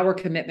 our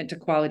commitment to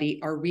quality,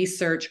 our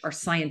research, our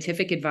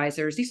scientific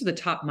advisors, these are the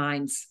top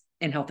minds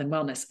in health and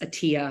wellness,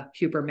 Atia,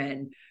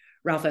 Huberman,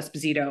 Ralph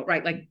Esposito,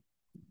 right? Like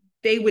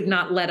they would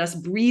not let us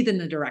breathe in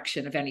the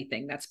direction of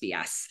anything that's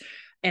BS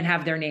and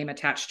have their name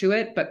attached to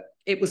it. But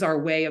it was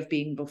our way of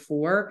being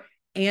before.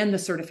 And the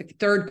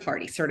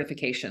third-party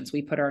certifications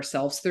we put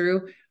ourselves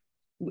through.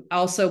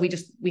 Also,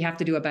 we have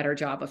to do a better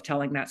job of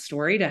telling that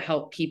story to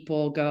help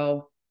people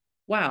go,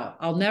 wow,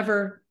 I'll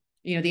never,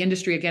 the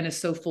industry again is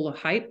so full of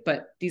hype,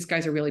 but these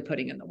guys are really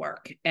putting in the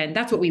work. And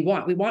that's what we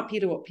want. We want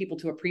people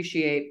to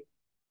appreciate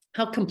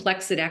how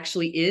complex it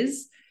actually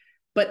is,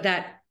 but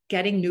that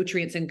getting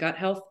nutrients and gut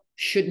health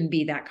shouldn't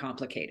be that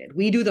complicated.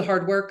 We do the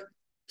hard work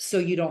so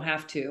you don't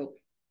have to.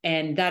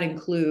 And that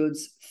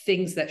includes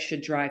things that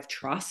should drive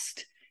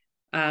trust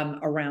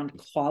around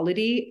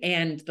quality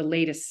and the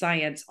latest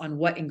science on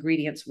what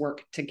ingredients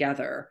work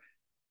together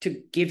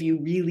to give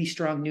you really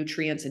strong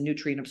nutrients and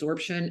nutrient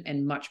absorption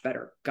and much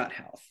better gut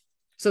health.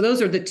 So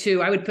those are the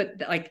two I would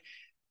put, like,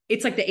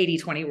 it's like the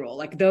 80-20 rule.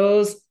 Like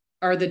those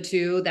are the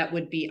two that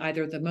would be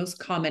either the most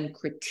common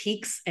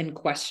critiques and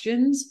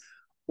questions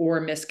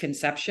or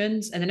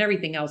misconceptions. And then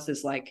everything else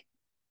is like,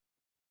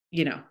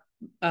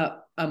 a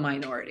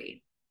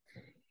minority.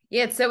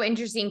 Yeah, it's so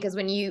interesting because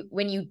when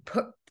you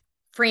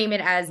frame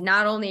it as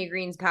not only a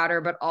greens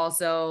powder, but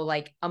also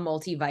like a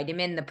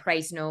multivitamin, the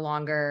price no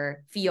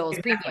longer feels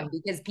premium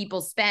because people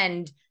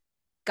spend,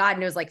 God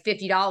knows, like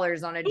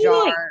 $50 on a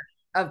jar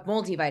of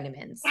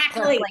multivitamins.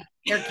 Plus, like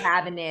their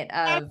cabinet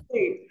of,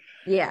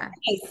 yeah.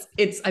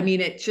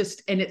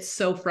 It's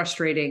so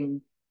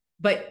frustrating,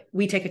 but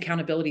we take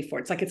accountability for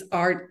it. It's like,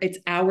 it's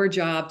our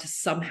job to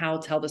somehow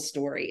tell the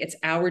story. It's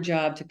our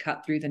job to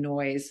cut through the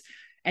noise.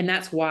 And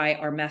that's why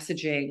our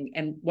messaging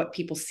and what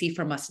people see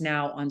from us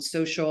now on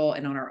social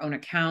and on our own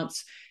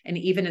accounts, and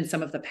even in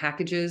some of the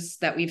packages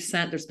that we've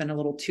sent, there's been a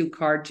little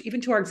 2-card, even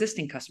to our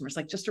existing customers,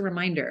 like just a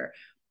reminder,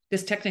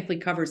 this technically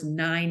covers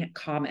 9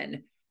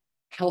 common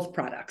health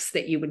products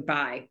that you would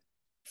buy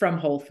from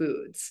Whole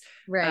Foods.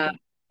 Right.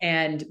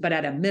 But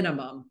at a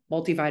minimum,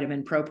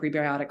 multivitamin,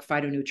 pro-prebiotic,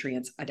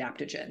 phytonutrients,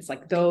 adaptogens,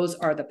 like those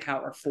are the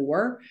power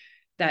 4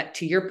 that,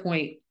 to your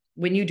point,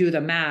 when you do the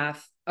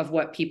math of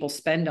what people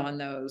spend on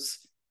those,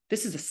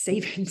 this is a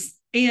savings,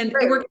 and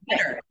it works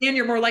better, and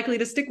you're more likely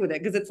to stick with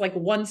it because it's like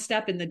one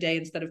step in the day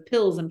instead of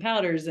pills and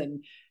powders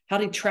and how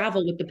to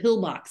travel with the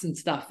pill box and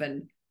stuff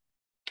and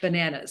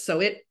bananas. So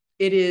it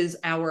is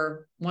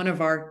one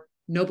of our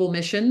noble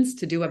missions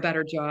to do a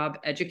better job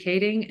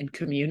educating and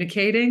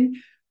communicating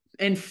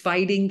and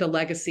fighting the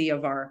legacy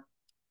of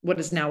what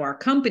is now our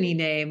company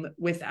name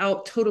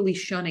without totally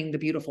shunning the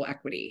beautiful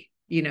equity,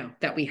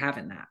 that we have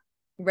in that.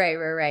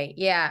 Right.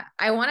 Yeah.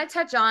 I want to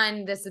touch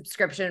on the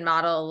subscription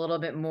model a little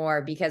bit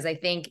more because I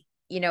think,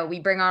 we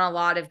bring on a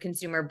lot of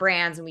consumer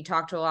brands and we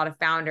talk to a lot of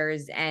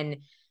founders, and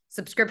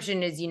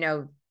subscription is,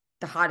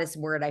 the hottest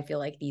word I feel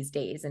like these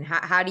days. And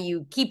how do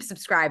you keep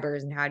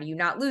subscribers and how do you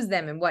not lose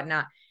them and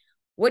whatnot?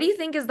 What do you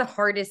think is the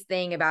hardest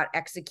thing about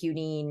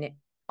executing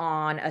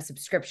on a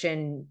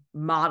subscription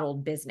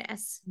modeled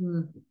business?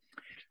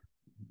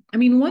 I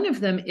mean, one of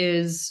them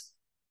is,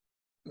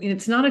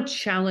 it's not a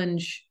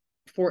challenge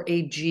for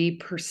AG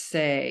per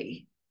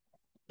se,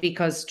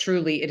 because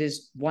truly it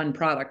is one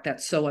product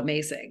that's so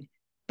amazing.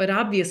 But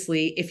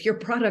obviously, if your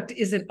product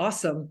isn't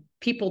awesome,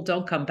 people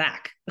don't come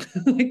back.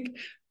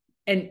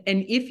 And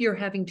if you're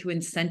having to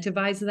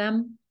incentivize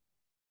them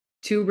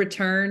to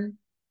return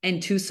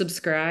and to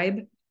subscribe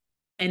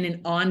on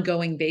an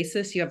ongoing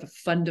basis, you have a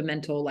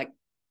fundamental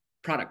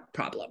product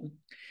problem.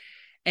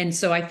 And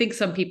so I think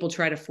some people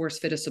try to force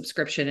fit a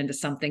subscription into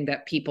something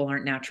that people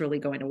aren't naturally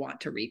going to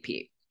want to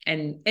repeat.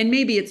 And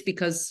maybe it's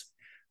because,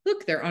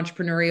 look, they're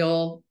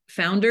entrepreneurial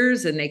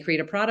founders and they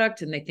create a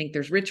product and they think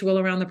there's ritual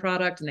around the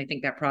product and they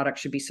think that product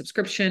should be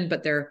subscription,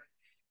 but they're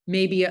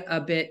maybe a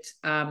bit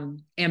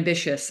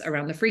ambitious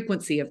around the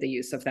frequency of the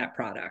use of that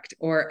product,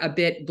 or a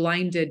bit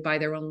blinded by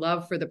their own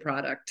love for the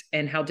product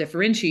and how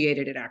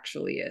differentiated it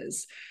actually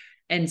is.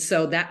 And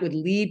so that would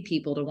lead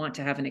people to want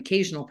to have an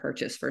occasional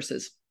purchase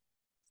versus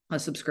a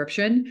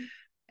subscription.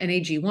 And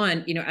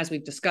AG1, as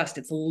we've discussed,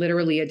 it's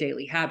literally a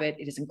daily habit.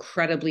 It is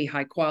incredibly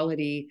high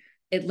quality.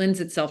 It lends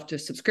itself to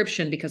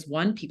subscription because,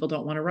 one, people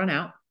don't want to run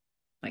out.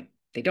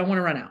 They don't want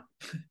to run out.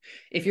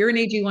 If you're an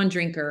AG1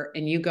 drinker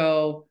and you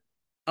go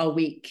a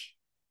week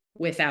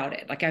without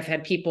it, I've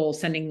had people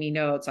sending me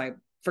notes, I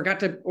forgot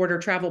to order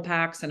travel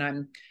packs and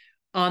I'm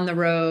on the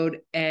road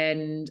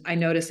and I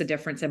notice a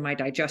difference in my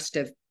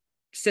digestive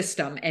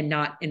system, and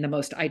not in the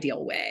most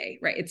ideal way,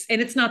 right?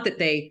 It's not that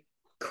they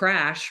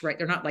crash, right?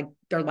 They're not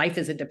their life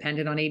isn't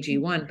dependent on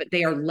AG1, but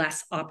they are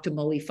less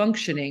optimally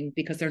functioning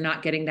because they're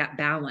not getting that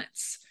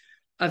balance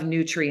of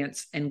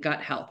nutrients and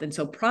gut health. And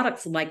so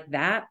products like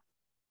that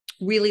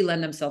really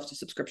lend themselves to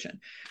subscription.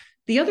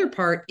 The other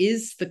part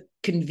is the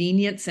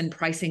convenience and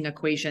pricing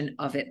equation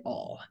of it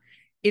all.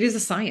 It is a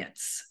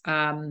science.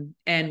 And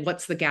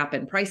what's the gap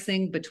in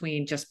pricing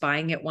between just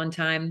buying it one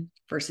time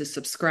versus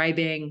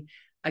subscribing?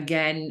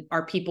 Again,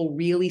 are people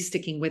really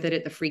sticking with it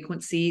at the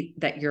frequency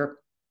that your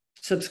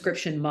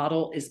subscription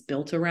model is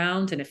built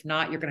around? And if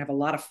not, you're going to have a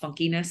lot of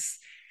funkiness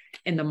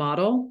in the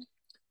model.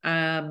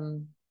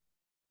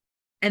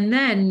 And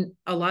then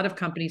a lot of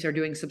companies are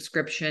doing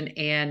subscription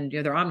and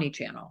they're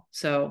omni-channel,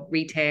 so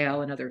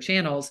retail and other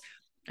channels,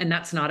 and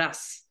that's not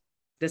us.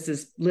 This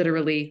is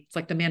literally, it's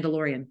like the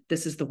Mandalorian.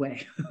 This is the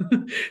way.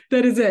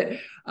 That is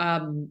it.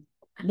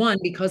 One,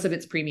 because of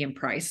its premium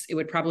price, it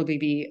would probably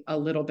be a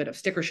little bit of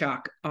sticker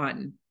shock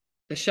on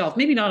the shelf,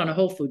 maybe not on a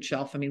Whole Food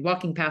shelf. I mean,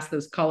 walking past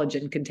those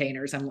collagen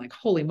containers, I'm like,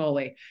 holy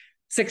moly,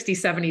 $60,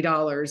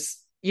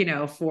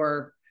 $70,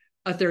 for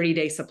a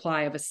 30-day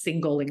supply of a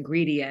single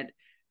ingredient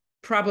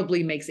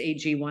probably makes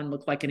AG1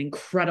 look like an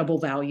incredible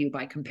value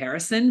by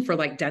comparison for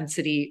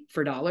density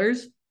for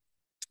dollars.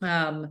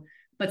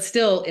 But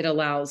still, it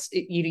allows,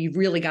 you've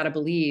really got to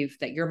believe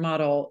that your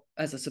model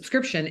as a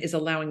subscription is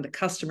allowing the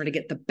customer to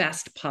get the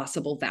best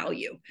possible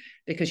value,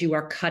 because you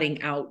are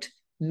cutting out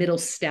middle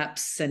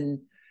steps and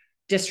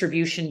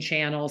distribution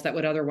channels that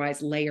would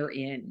otherwise layer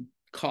in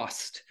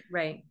cost.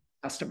 Right.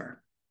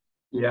 Customer.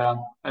 Yeah,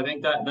 I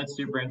think that's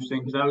super interesting,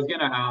 because I was going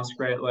to ask,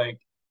 right,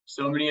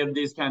 so many of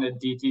these kind of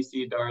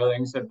DTC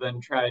darlings have been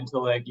tried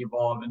to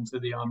evolve into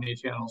the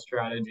omni-channel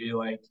strategy,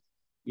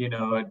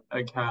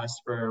 a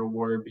Casper,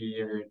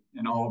 Warby, or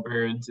an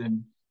Allbirds,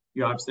 and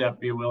you obviously have to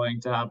be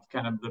willing to have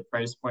kind of the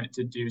price point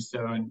to do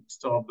so and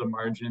still have the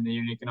margin and the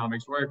unit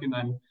economics work. And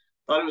then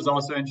I thought it was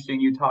also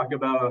interesting you talk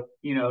about,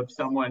 if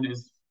someone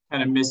is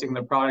kind of missing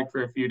the product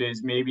for a few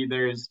days, maybe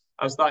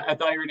I thought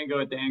you were going to go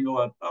at the angle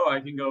of,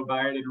 I can go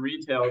buy it in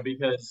retail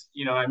because,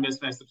 I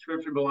missed my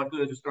subscription, but luckily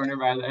there's a store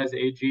nearby that has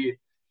AG.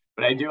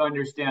 but I do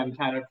understand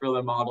kind of for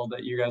the model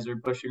that you guys are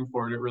pushing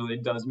forward, it really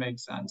does make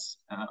sense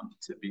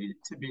to be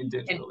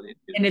digitally.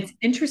 And it's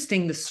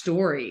interesting, the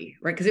story,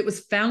 right? Because it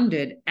was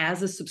founded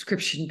as a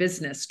subscription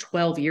business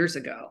 12 years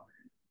ago,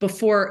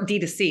 before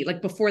D2C,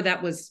 like before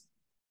that was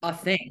a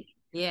thing.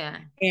 Yeah.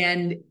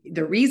 And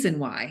the reason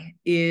why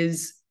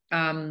is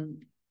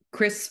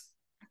Chris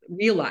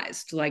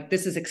realized like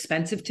this is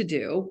expensive to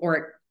do, or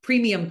a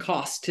premium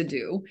cost to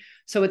do.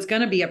 So it's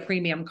going to be a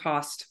premium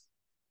cost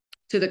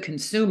to the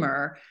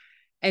consumer.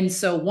 And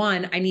so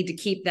one, I need to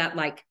keep that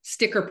like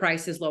sticker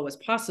price as low as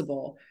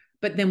possible.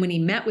 But then when he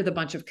met with a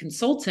bunch of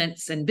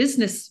consultants and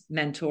business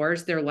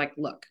mentors, they're like,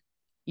 look,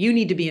 you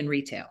need to be in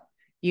retail.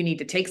 You need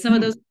to take some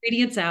of those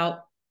ingredients out,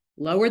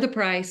 lower the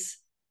price,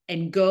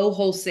 and go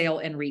wholesale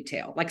and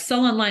retail. Like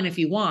sell online if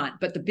you want,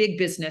 but the big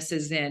business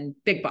is in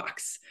big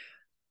box.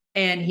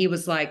 And he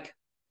was like,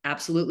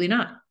 absolutely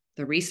not.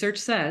 The research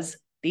says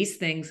these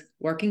things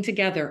working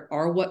together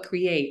are what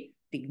create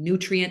the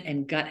nutrient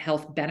and gut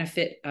health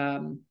benefit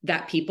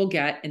that people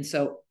get. And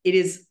so it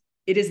is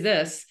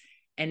this.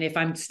 And if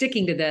I'm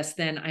sticking to this,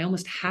 then I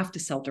almost have to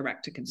sell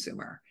direct to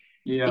consumer.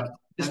 Yeah.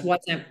 It just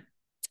wasn't.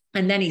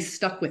 And then he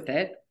stuck with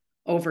it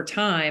over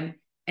time.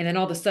 And then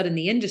all of a sudden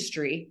the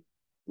industry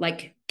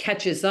like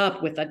catches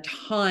up with a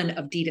ton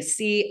of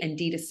D2C and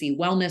D2C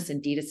wellness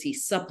and D2C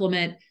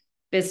supplement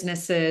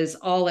businesses,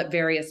 all at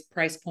various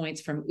price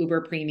points from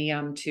uber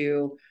premium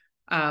to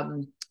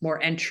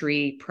more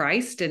entry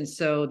priced. And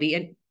so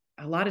a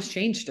lot has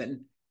changed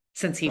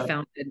since he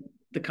founded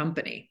the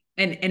company.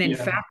 And in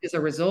fact, as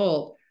a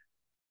result,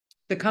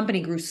 the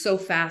company grew so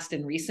fast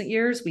in recent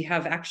years. We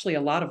have actually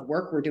a lot of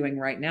work we're doing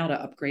right now to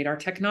upgrade our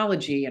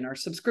technology and our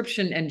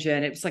subscription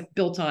engine. It was like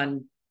built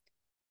on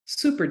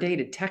super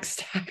dated tech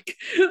stack.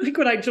 Like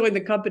when I joined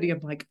the company,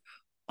 I'm like,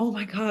 oh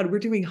my God, we're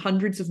doing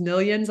hundreds of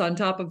millions on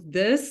top of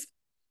this.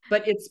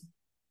 But it's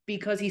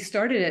because he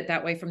started it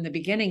that way from the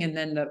beginning. And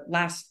then the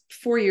last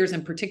 4 years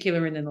in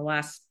particular, and then the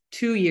last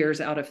 2 years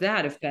out of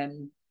that have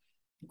been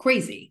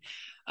crazy.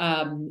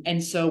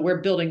 And so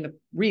we're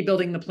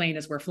rebuilding the plane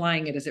as we're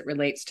flying it, as it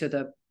relates to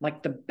the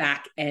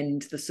back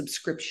end, the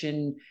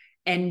subscription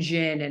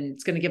engine. And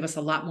it's going to give us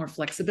a lot more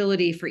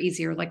flexibility for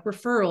easier like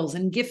referrals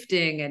and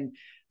gifting. And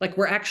like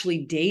we're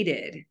actually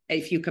dated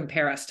if you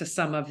compare us to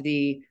some of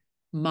the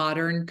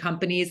modern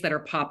companies that are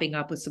popping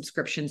up with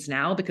subscriptions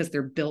now, because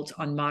they're built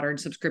on modern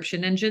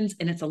subscription engines.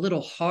 And it's a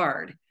little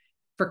hard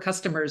for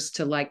customers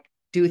to like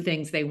do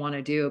things they want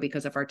to do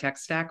because of our tech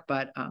stack,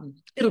 but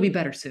it'll be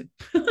better soon.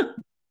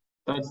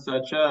 That's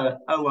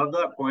I love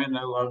that point. And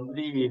I love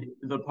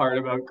the part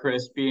about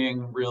Chris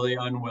being really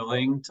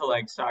unwilling to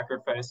like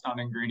sacrifice on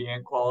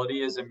ingredient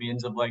quality as a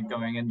means of like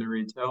going into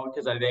retail.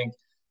 Because I think,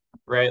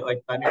 right,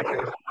 like that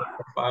nutrition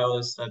profile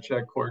is such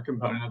a core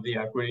component of the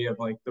equity of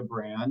like the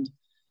brand.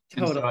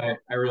 Totally. And so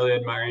I really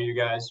admire you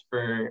guys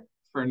for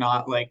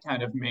not like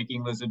kind of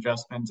making those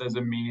adjustments as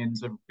a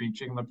means of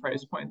reaching the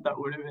price point that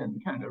would have been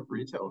kind of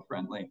retail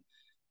friendly.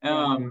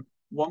 One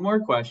more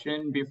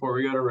question before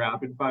we go to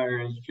rapid fire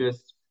is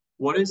just,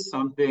 what is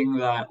something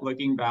that,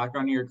 looking back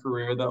on your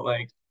career, that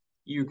like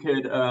you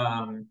could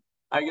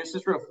I guess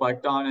just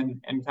reflect on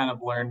and kind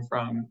of learn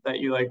from, that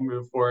you like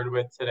move forward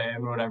with today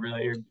and whatever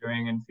that you're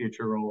doing in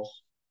future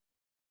roles?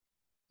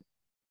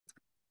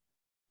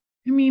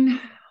 I mean,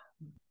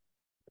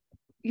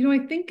 I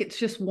think it's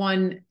just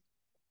one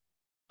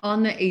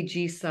on the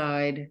AG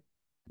side.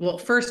 Well,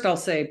 first I'll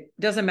say, it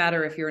doesn't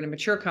matter if you're in a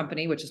mature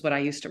company, which is what I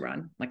used to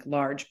run, like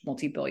large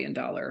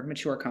multi-billion-dollar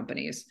mature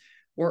companies,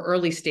 or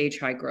early stage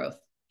high growth.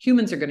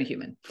 Humans are going to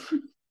human.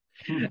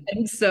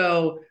 And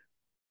so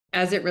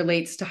as it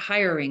relates to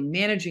hiring,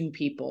 managing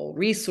people,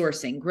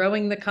 resourcing,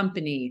 growing the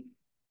company,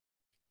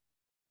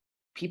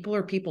 people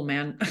are people,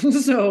 man.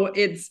 So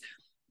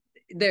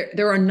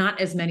there are not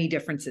as many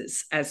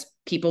differences as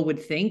people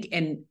would think.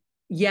 And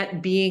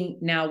yet being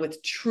now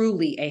with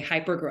truly a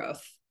hypergrowth,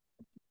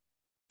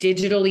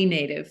 digitally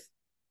native,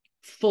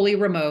 fully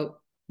remote,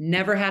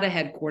 never had a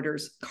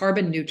headquarters,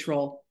 carbon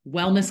neutral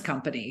wellness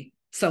company.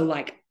 So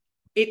like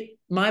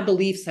my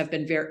beliefs have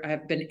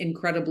been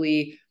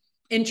incredibly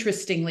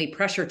interestingly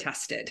pressure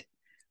tested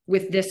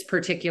with this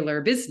particular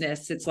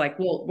business. It's like,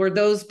 well, were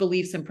those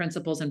beliefs and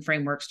principles and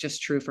frameworks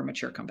just true for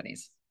mature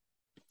companies?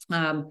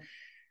 And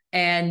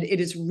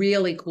it is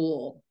really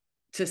cool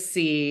to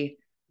see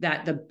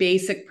that the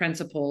basic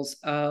principles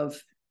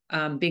of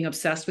being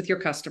obsessed with your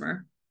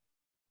customer,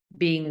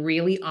 being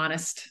really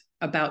honest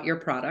about your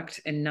product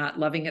and not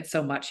loving it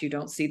so much you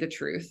don't see the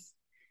truth,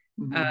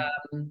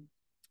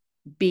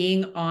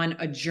 being on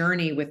a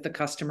journey with the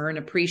customer and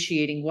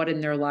appreciating what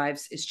in their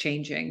lives is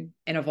changing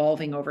and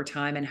evolving over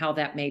time, and how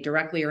that may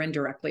directly or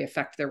indirectly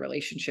affect their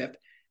relationship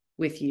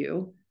with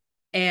you,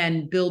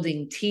 and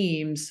building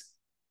teams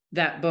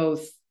that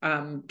both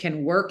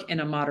can work in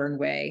a modern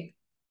way,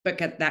 but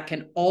that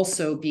can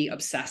also be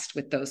obsessed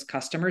with those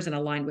customers and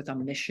aligned with a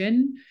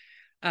mission,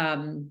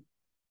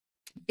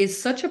 is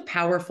such a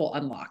powerful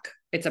unlock.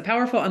 It's a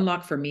powerful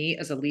unlock for me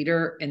as a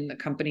leader in the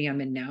company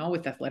I'm in now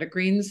with Athletic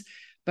Greens,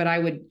 but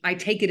I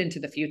take it into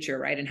the future,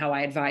 right? And how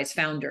I advise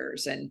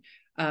founders and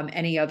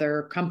any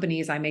other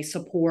companies I may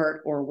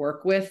support or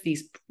work with,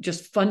 these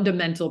just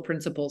fundamental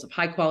principles of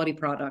high quality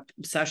product,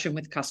 obsession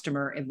with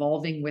customer,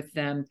 evolving with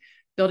them,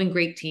 building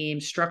great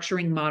teams,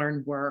 structuring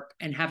modern work,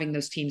 and having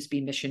those teams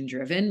be mission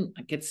driven.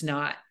 Like it's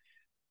not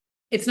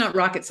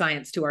rocket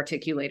science to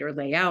articulate or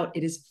lay out.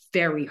 It is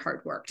very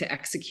hard work to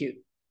execute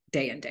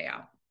day in, day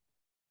out.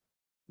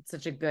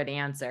 Such a good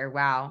answer.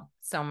 Wow.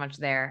 So much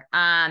there.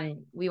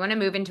 We want to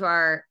move into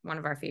one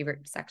of our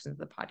favorite sections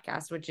of the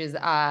podcast, which is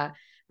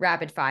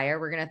rapid fire.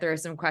 We're going to throw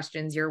some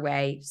questions your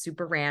way,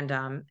 super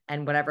random,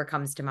 and whatever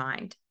comes to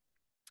mind.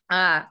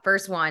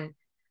 First one,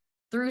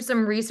 through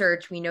some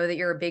research, we know that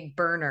you're a big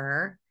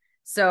burner.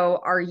 So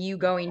are you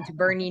going to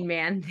Burning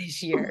Man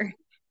this year?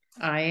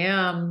 I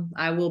am.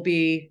 I will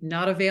be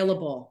not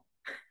available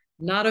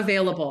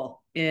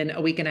in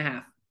a week and a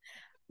half.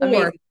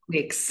 Or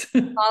weeks.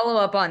 Follow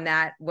up on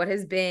that. What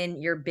has been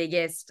your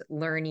biggest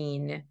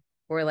learning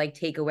or like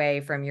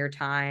takeaway from your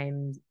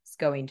time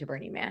going to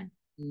Burning Man?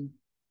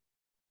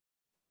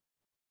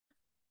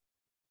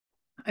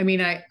 I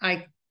mean,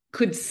 I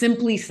could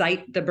simply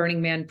cite the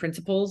Burning Man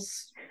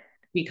principles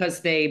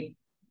because they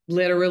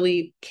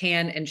literally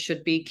can and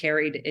should be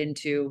carried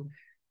into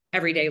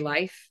everyday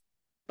life.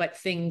 But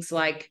things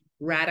like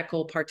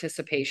radical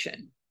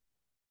participation,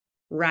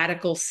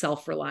 radical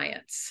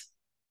self-reliance,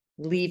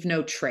 leave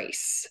no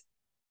trace.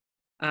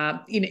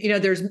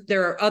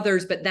 There are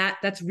others, but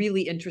that's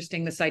really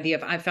interesting. This idea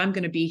of if I'm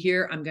going to be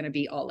here, I'm going to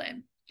be all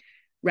in.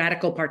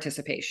 Radical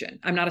participation.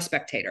 I'm not a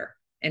spectator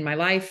in my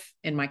life,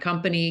 in my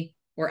company,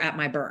 or at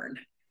my burn.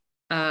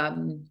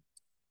 And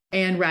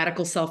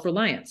radical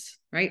self-reliance,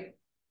 right?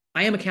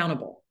 I am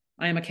accountable.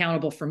 I am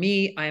accountable for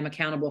me. I am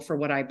accountable for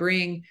what I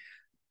bring.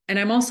 And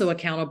I'm also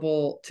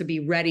accountable to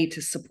be ready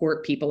to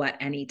support people at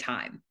any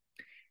time.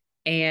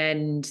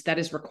 And that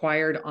is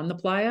required on the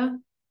playa.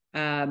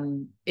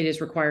 It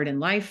is required in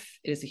life.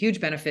 It is a huge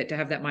benefit to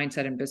have that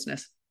mindset in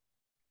business.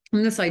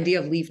 And this idea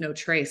of leave no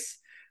trace,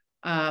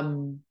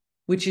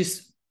 which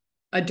is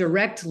a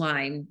direct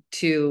line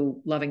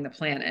to loving the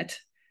planet.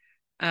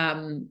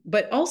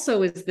 But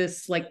also is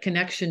this like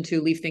connection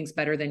to leave things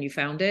better than you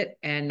found it.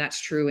 And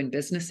that's true in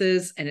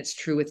businesses. And it's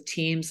true with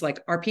teams. Like,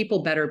 are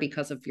people better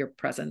because of your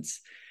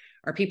presence?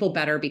 Are people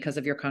better because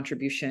of your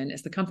contribution?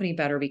 Is the company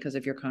better because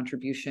of your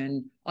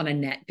contribution on a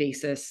net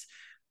basis?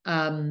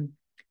 So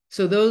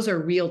those are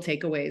real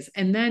takeaways.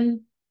 And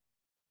then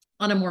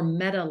on a more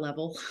meta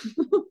level,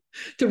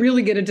 to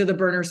really get into the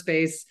burner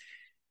space,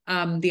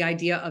 the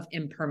idea of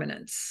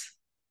impermanence,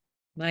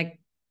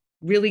 like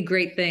really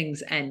great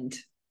things end.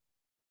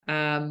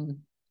 And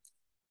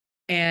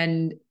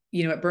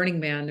at Burning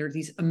Man, there are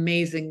these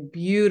amazing,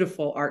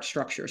 beautiful art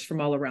structures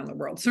from all around the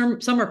world.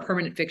 Some are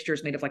permanent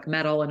fixtures made of like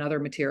metal and other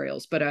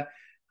materials, but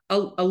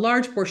a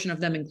large portion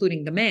of them,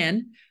 including the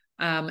man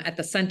at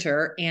the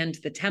center and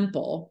the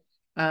temple,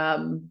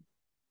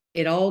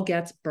 it all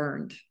gets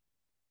burned.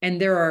 And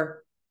there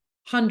are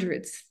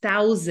hundreds,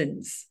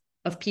 thousands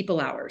of people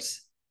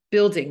hours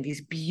building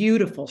these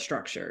beautiful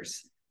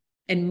structures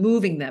and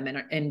moving them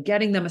and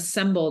getting them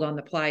assembled on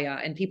the playa,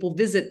 and people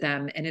visit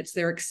them and it's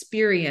their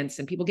experience,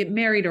 and people get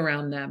married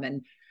around them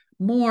and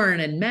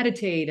mourn and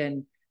meditate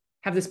and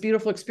have this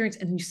beautiful experience.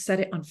 And you set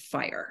it on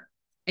fire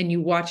and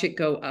you watch it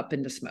go up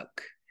into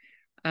smoke.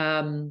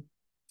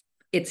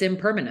 It's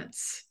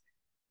impermanence.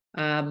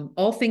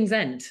 All things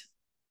end.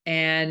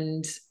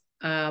 And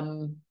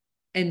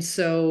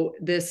so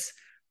this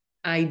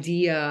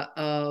idea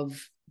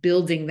of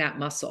building that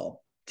muscle,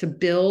 to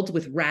build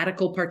with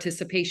radical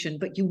participation,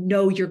 but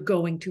you're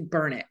going to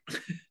burn it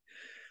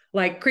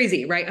like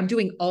crazy, right? I'm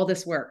doing all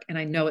this work and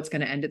I know it's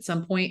going to end at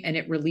some point, and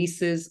it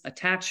releases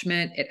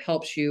attachment. It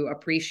helps you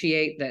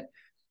appreciate that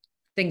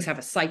things have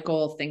a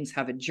cycle, things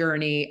have a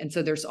journey. And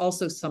so there's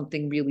also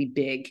something really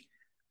big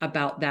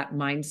about that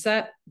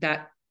mindset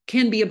that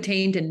can be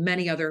obtained in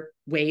many other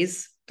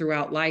ways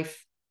throughout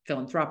life: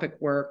 philanthropic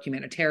work,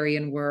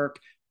 humanitarian work,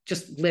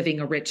 just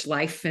living a rich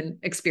life and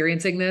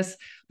experiencing this.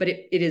 But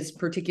it is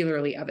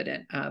particularly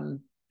evident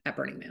at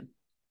Burning Man.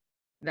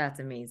 That's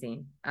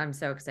amazing. I'm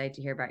so excited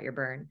to hear about your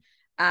burn.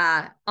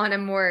 On a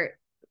more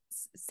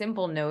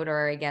simple note,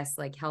 or I guess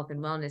like health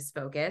and wellness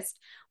focused,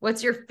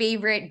 what's your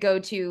favorite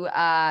go-to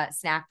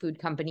snack food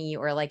company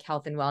or like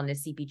health and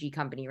wellness CPG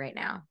company right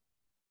now?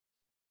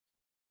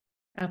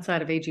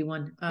 Outside of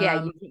AG1.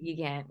 Yeah, you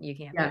can't.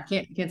 Yeah,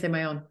 can't say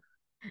my own.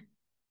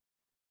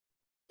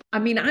 I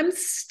mean, I'm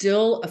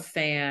still a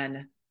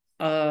fan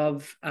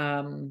of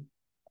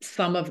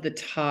some of the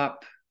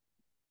top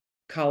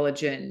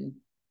collagen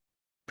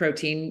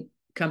protein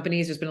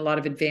companies. There's been a lot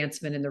of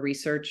advancement in the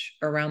research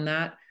around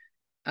that.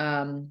 So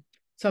I'm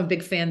a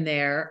big fan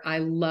there. I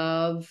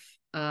love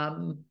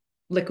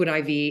Liquid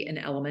IV and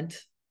Element.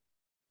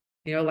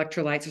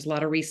 Electrolytes, there's a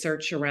lot of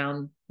research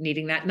around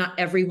needing that. Not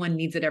everyone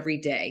needs it every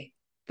day,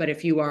 but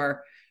if you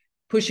are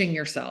pushing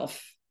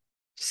yourself,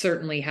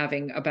 certainly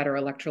having a better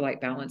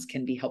electrolyte balance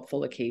can be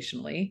helpful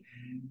occasionally.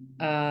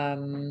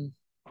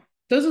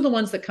 Those are the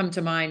ones that come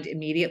to mind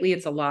immediately.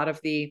 It's a lot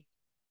of the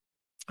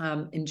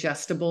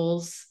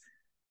ingestibles.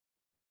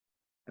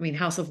 I mean,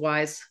 House of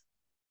Wise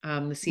the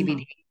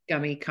CBD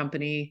gummy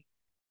company.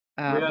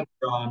 We had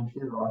Dawn. She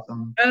was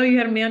awesome. Oh, you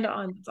had Amanda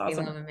on. That's We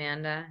awesome. love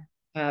Amanda.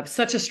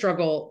 Such a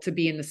struggle to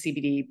be in the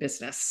CBD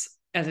business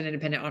as an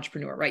independent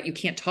entrepreneur, right? You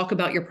can't talk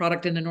about your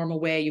product in a normal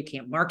way. You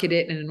can't market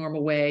it in a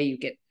normal way. You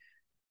get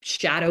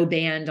shadow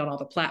banned on all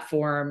the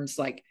platforms.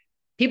 Like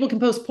people can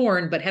post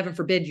porn, but heaven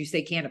forbid you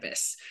say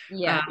cannabis.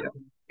 Yeah.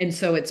 And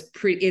so it's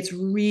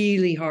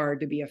really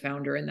hard to be a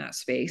founder in that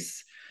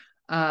space.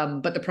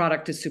 But the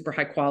product is super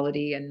high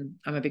quality and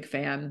I'm a big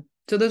fan.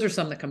 So those are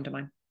some that come to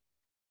mind.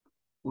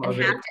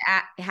 And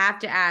have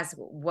to ask,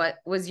 what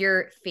was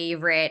your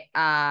favorite,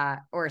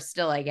 or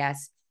still, I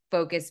guess,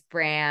 focus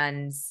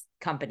brands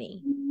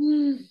company?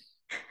 Oh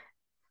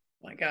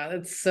my God,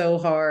 it's so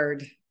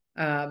hard.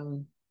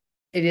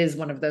 It is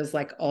one of those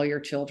like all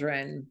your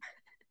children.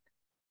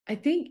 I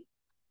think,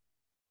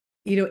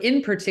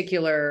 in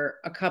particular,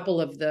 a couple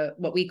of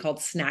what we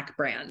called snack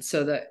brands.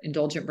 So the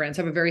indulgent brands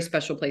have a very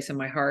special place in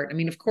my heart. I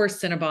mean, of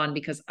course, Cinnabon,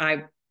 because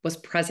I was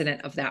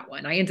president of that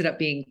one. I ended up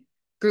being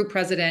group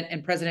president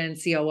and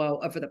COO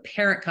of the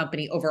parent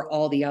company over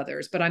all the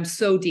others, but I'm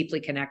so deeply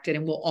connected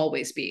and will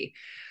always be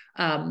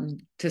to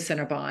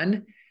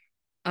Cinnabon.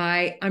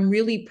 I'm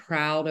really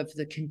proud of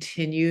the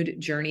continued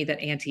journey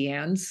that Auntie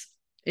Anne's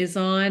is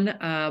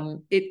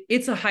on.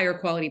 It's a higher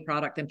quality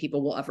product than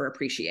people will ever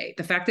appreciate.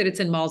 The fact that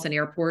it's in malls and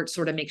airports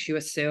sort of makes you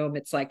assume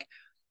it's like,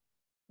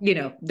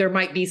 there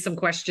might be some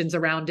questions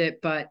around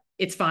it, but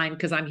it's fine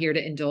because I'm here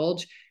to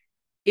indulge.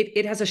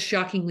 It has a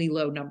shockingly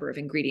low number of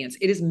ingredients.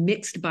 It is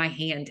mixed by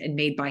hand and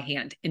made by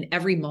hand in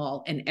every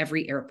mall and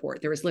every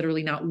airport. There is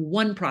literally not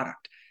one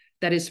product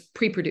that is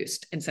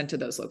pre-produced and sent to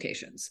those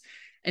locations.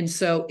 And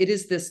so it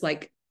is this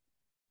like,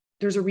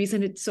 there's a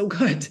reason it's so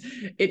good.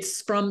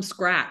 It's from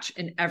scratch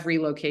in every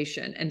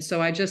location. And so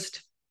I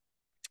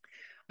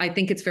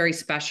think it's very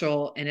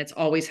special, and it's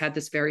always had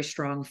this very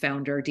strong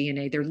founder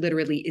DNA. There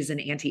literally is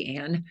an Auntie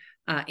Anne,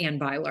 Ann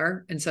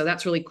Byler. And so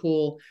that's really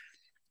cool.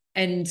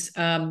 And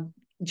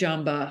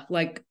Jamba,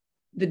 like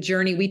the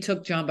journey, we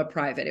took Jamba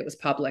private. It was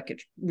public.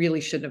 It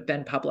really shouldn't have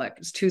been public. It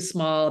was too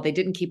small. They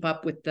didn't keep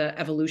up with the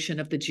evolution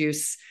of the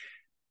juice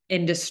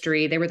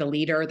industry. They were the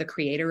leader, the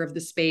creator of the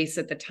space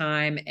at the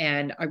time.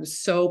 And I was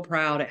so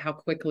proud at how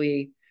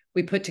quickly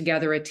we put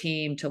together a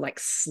team to like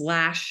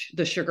slash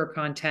the sugar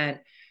content,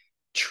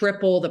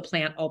 triple the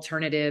plant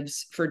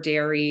alternatives for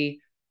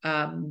dairy,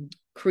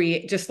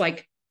 create just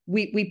like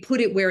we put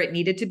it where it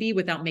needed to be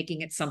without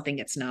making it something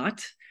it's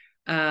not.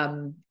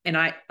 And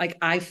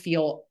I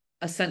feel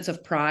a sense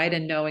of pride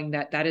in knowing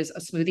that is a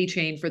smoothie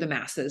chain for the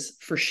masses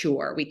for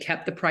sure. We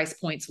kept the price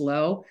points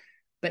low,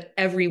 but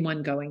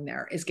everyone going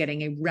there is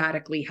getting a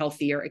radically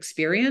healthier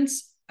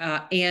experience,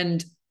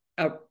 and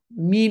a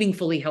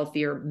meaningfully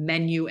healthier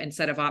menu and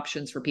set of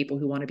options for people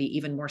who want to be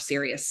even more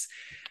serious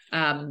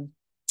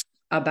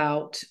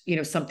about,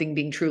 something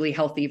being truly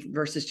healthy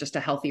versus just a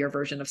healthier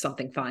version of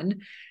something fun.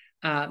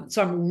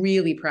 So I'm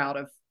really proud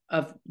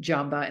of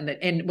Jamba.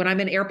 And when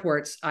I'm in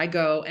airports, I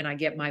go and I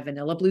get my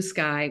vanilla blue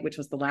sky, which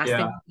was the last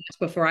thing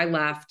before I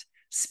left,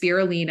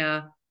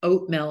 spirulina,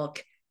 oat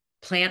milk,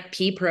 plant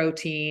pea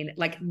protein.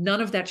 Like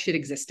none of that shit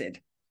existed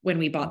when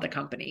we bought the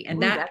company.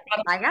 And I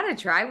gotta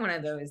try one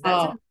of those.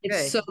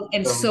 It's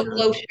so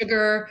low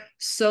sugar,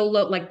 so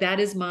low. Like that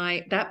is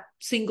that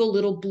single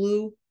little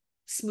blue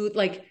smooth,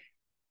 like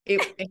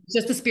it's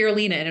just the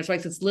spirulina, and it's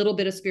like this little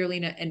bit of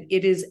spirulina, and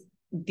it is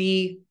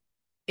the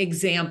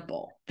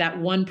example. That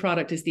one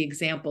product is the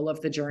example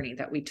of the journey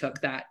that we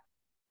took that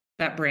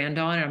brand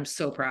on. And I'm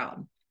so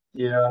proud.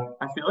 Yeah,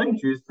 I feel like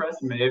Juice Press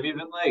may have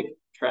even like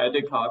tried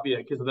to copy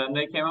it, because then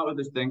they came out with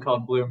this thing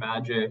called Blue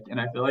Magic, and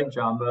I feel like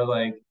Jamba,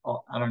 like,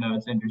 I don't know,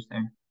 it's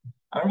interesting.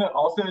 I don't know.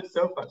 Also, it's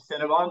so fun.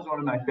 Cinnabon is one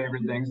of my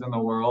favorite things in the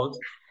world.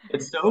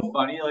 It's so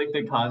funny, like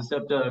the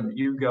concept of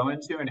you go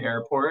into an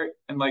airport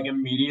and like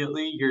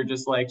immediately you're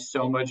just like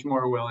so much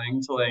more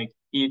willing to like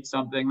eat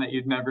something that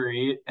you'd never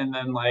eat. And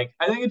then like,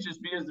 I think it's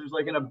just because there's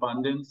like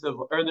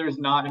there's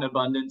not an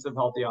abundance of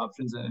healthy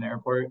options in an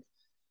airport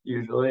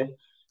usually.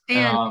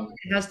 And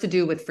it has to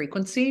do with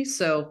frequency.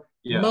 So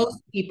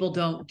most people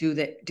don't do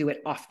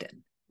it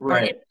often. Right.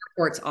 Aren't in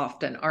airports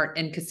often, aren't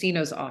in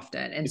casinos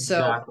often. And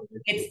so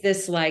it's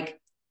this like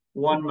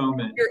one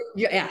moment.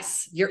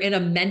 You're in a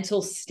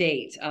mental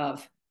state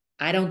of,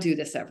 I don't do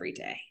this every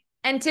day.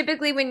 And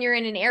typically when you're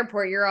in an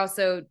airport, you're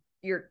also,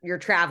 you're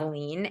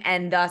traveling,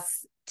 and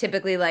thus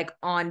typically like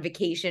on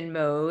vacation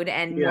mode,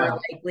 and more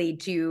likely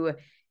to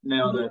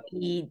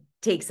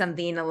take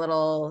something a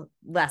little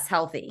less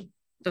healthy.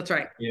 That's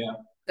right. Yeah.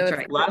 So that's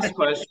right.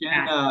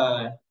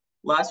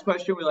 Last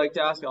question we like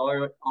to ask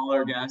all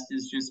our guests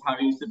is just how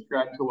you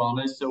subscribe to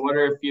wellness. So what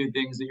are a few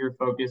things that you're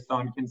focused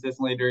on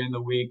consistently during the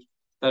week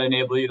that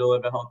enable you to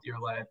live a healthier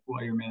life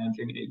while you're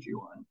managing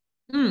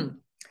AG1?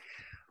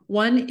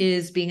 One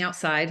is being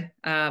outside.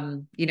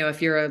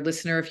 If you're a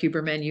listener of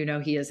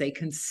Huberman, he is a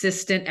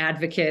consistent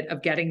advocate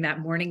of getting that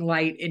morning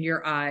light in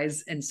your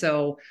eyes. And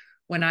so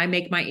when I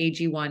make my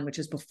AG1, which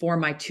is before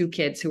my two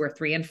kids who are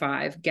 3 and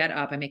 5 get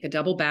up, I make a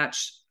double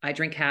batch. I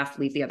drink half,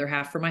 leave the other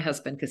half for my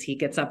husband because he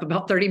gets up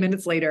about 30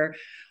 minutes later.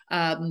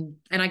 And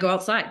I go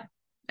outside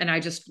and I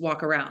just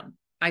walk around.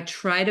 I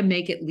try to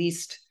make at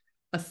least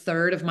a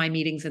third of my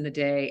meetings in the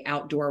day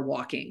outdoor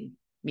walking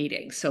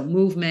meetings. So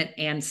movement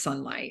and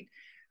sunlight.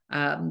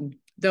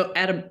 Though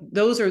Adam,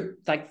 those are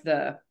like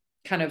the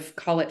kind of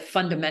call it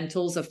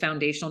fundamentals of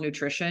foundational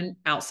nutrition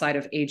outside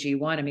of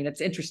AG1. I mean, it's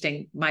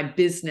interesting. My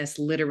business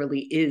literally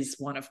is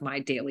one of my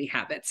daily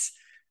habits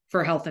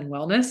for health and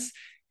wellness,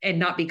 and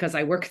not because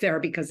I work there,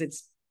 because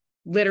it's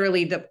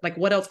literally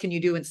what else can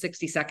you do in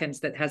 60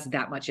 seconds that has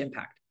that much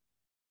impact?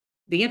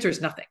 The answer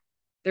is nothing.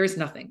 There is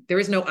nothing. There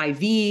is no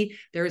IV.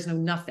 There is no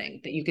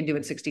nothing that you can do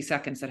in 60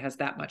 seconds that has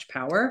that much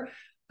power.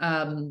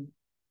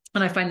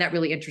 And I find that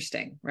really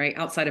interesting, right?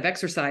 Outside of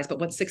exercise, but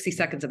what's 60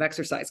 seconds of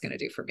exercise going to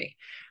do for me?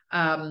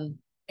 And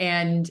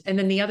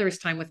then the other is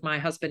time with my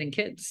husband and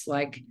kids.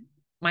 Like,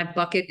 my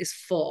bucket is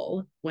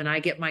full when I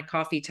get my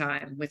coffee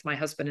time with my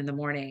husband in the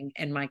morning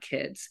and my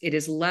kids. It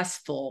is less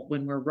full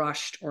when we're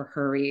rushed or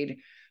hurried,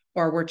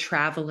 or we're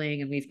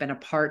traveling and we've been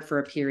apart for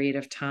a period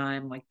of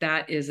time. Like,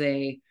 that is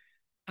a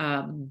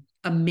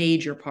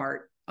major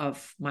part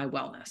of my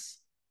wellness.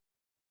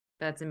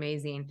 That's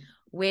amazing.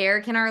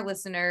 Where can our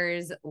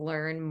listeners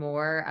learn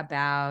more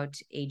about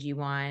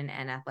AG1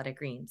 and Athletic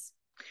Greens?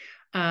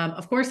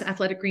 Of course,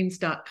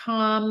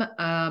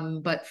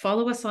 athleticgreens.com, but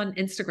follow us on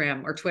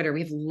Instagram or Twitter. We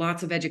have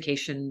lots of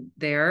education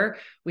there.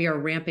 We are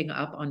ramping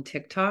up on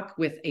TikTok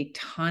with a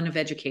ton of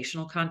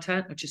educational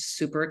content, which is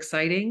super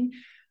exciting.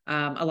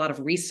 A lot of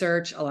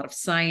research, a lot of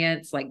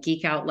science, like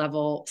geek out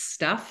level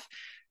stuff.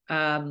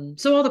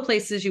 So all the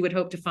places you would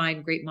hope to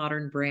find great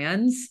modern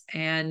brands.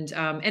 And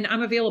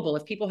I'm available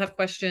if people have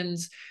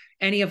questions.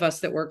 Any of us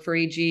that work for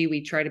AG,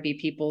 we try to be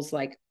people's,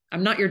 like,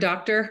 I'm not your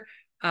doctor.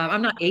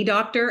 I'm not a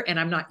doctor and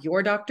I'm not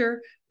your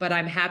doctor, but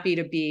I'm happy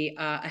to be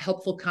a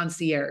helpful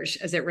concierge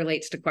as it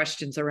relates to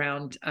questions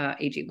around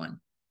AG1.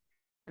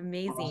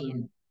 Amazing.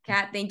 Awesome.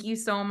 Kat, thank you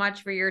so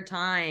much for your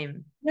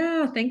time.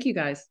 Yeah, thank you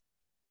guys.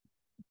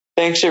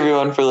 Thanks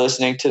everyone for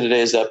listening to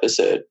today's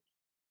episode.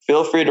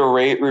 Feel free to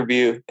rate,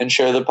 review, and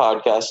share the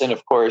podcast. And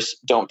of course,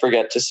 don't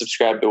forget to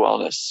subscribe to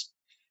Wellness.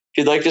 If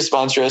you'd like to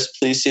sponsor us,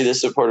 please see the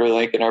supporter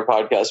link in our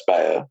podcast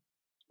bio.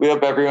 We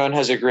hope everyone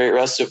has a great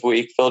rest of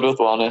week filled with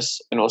wellness,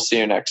 and we'll see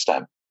you next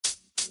time.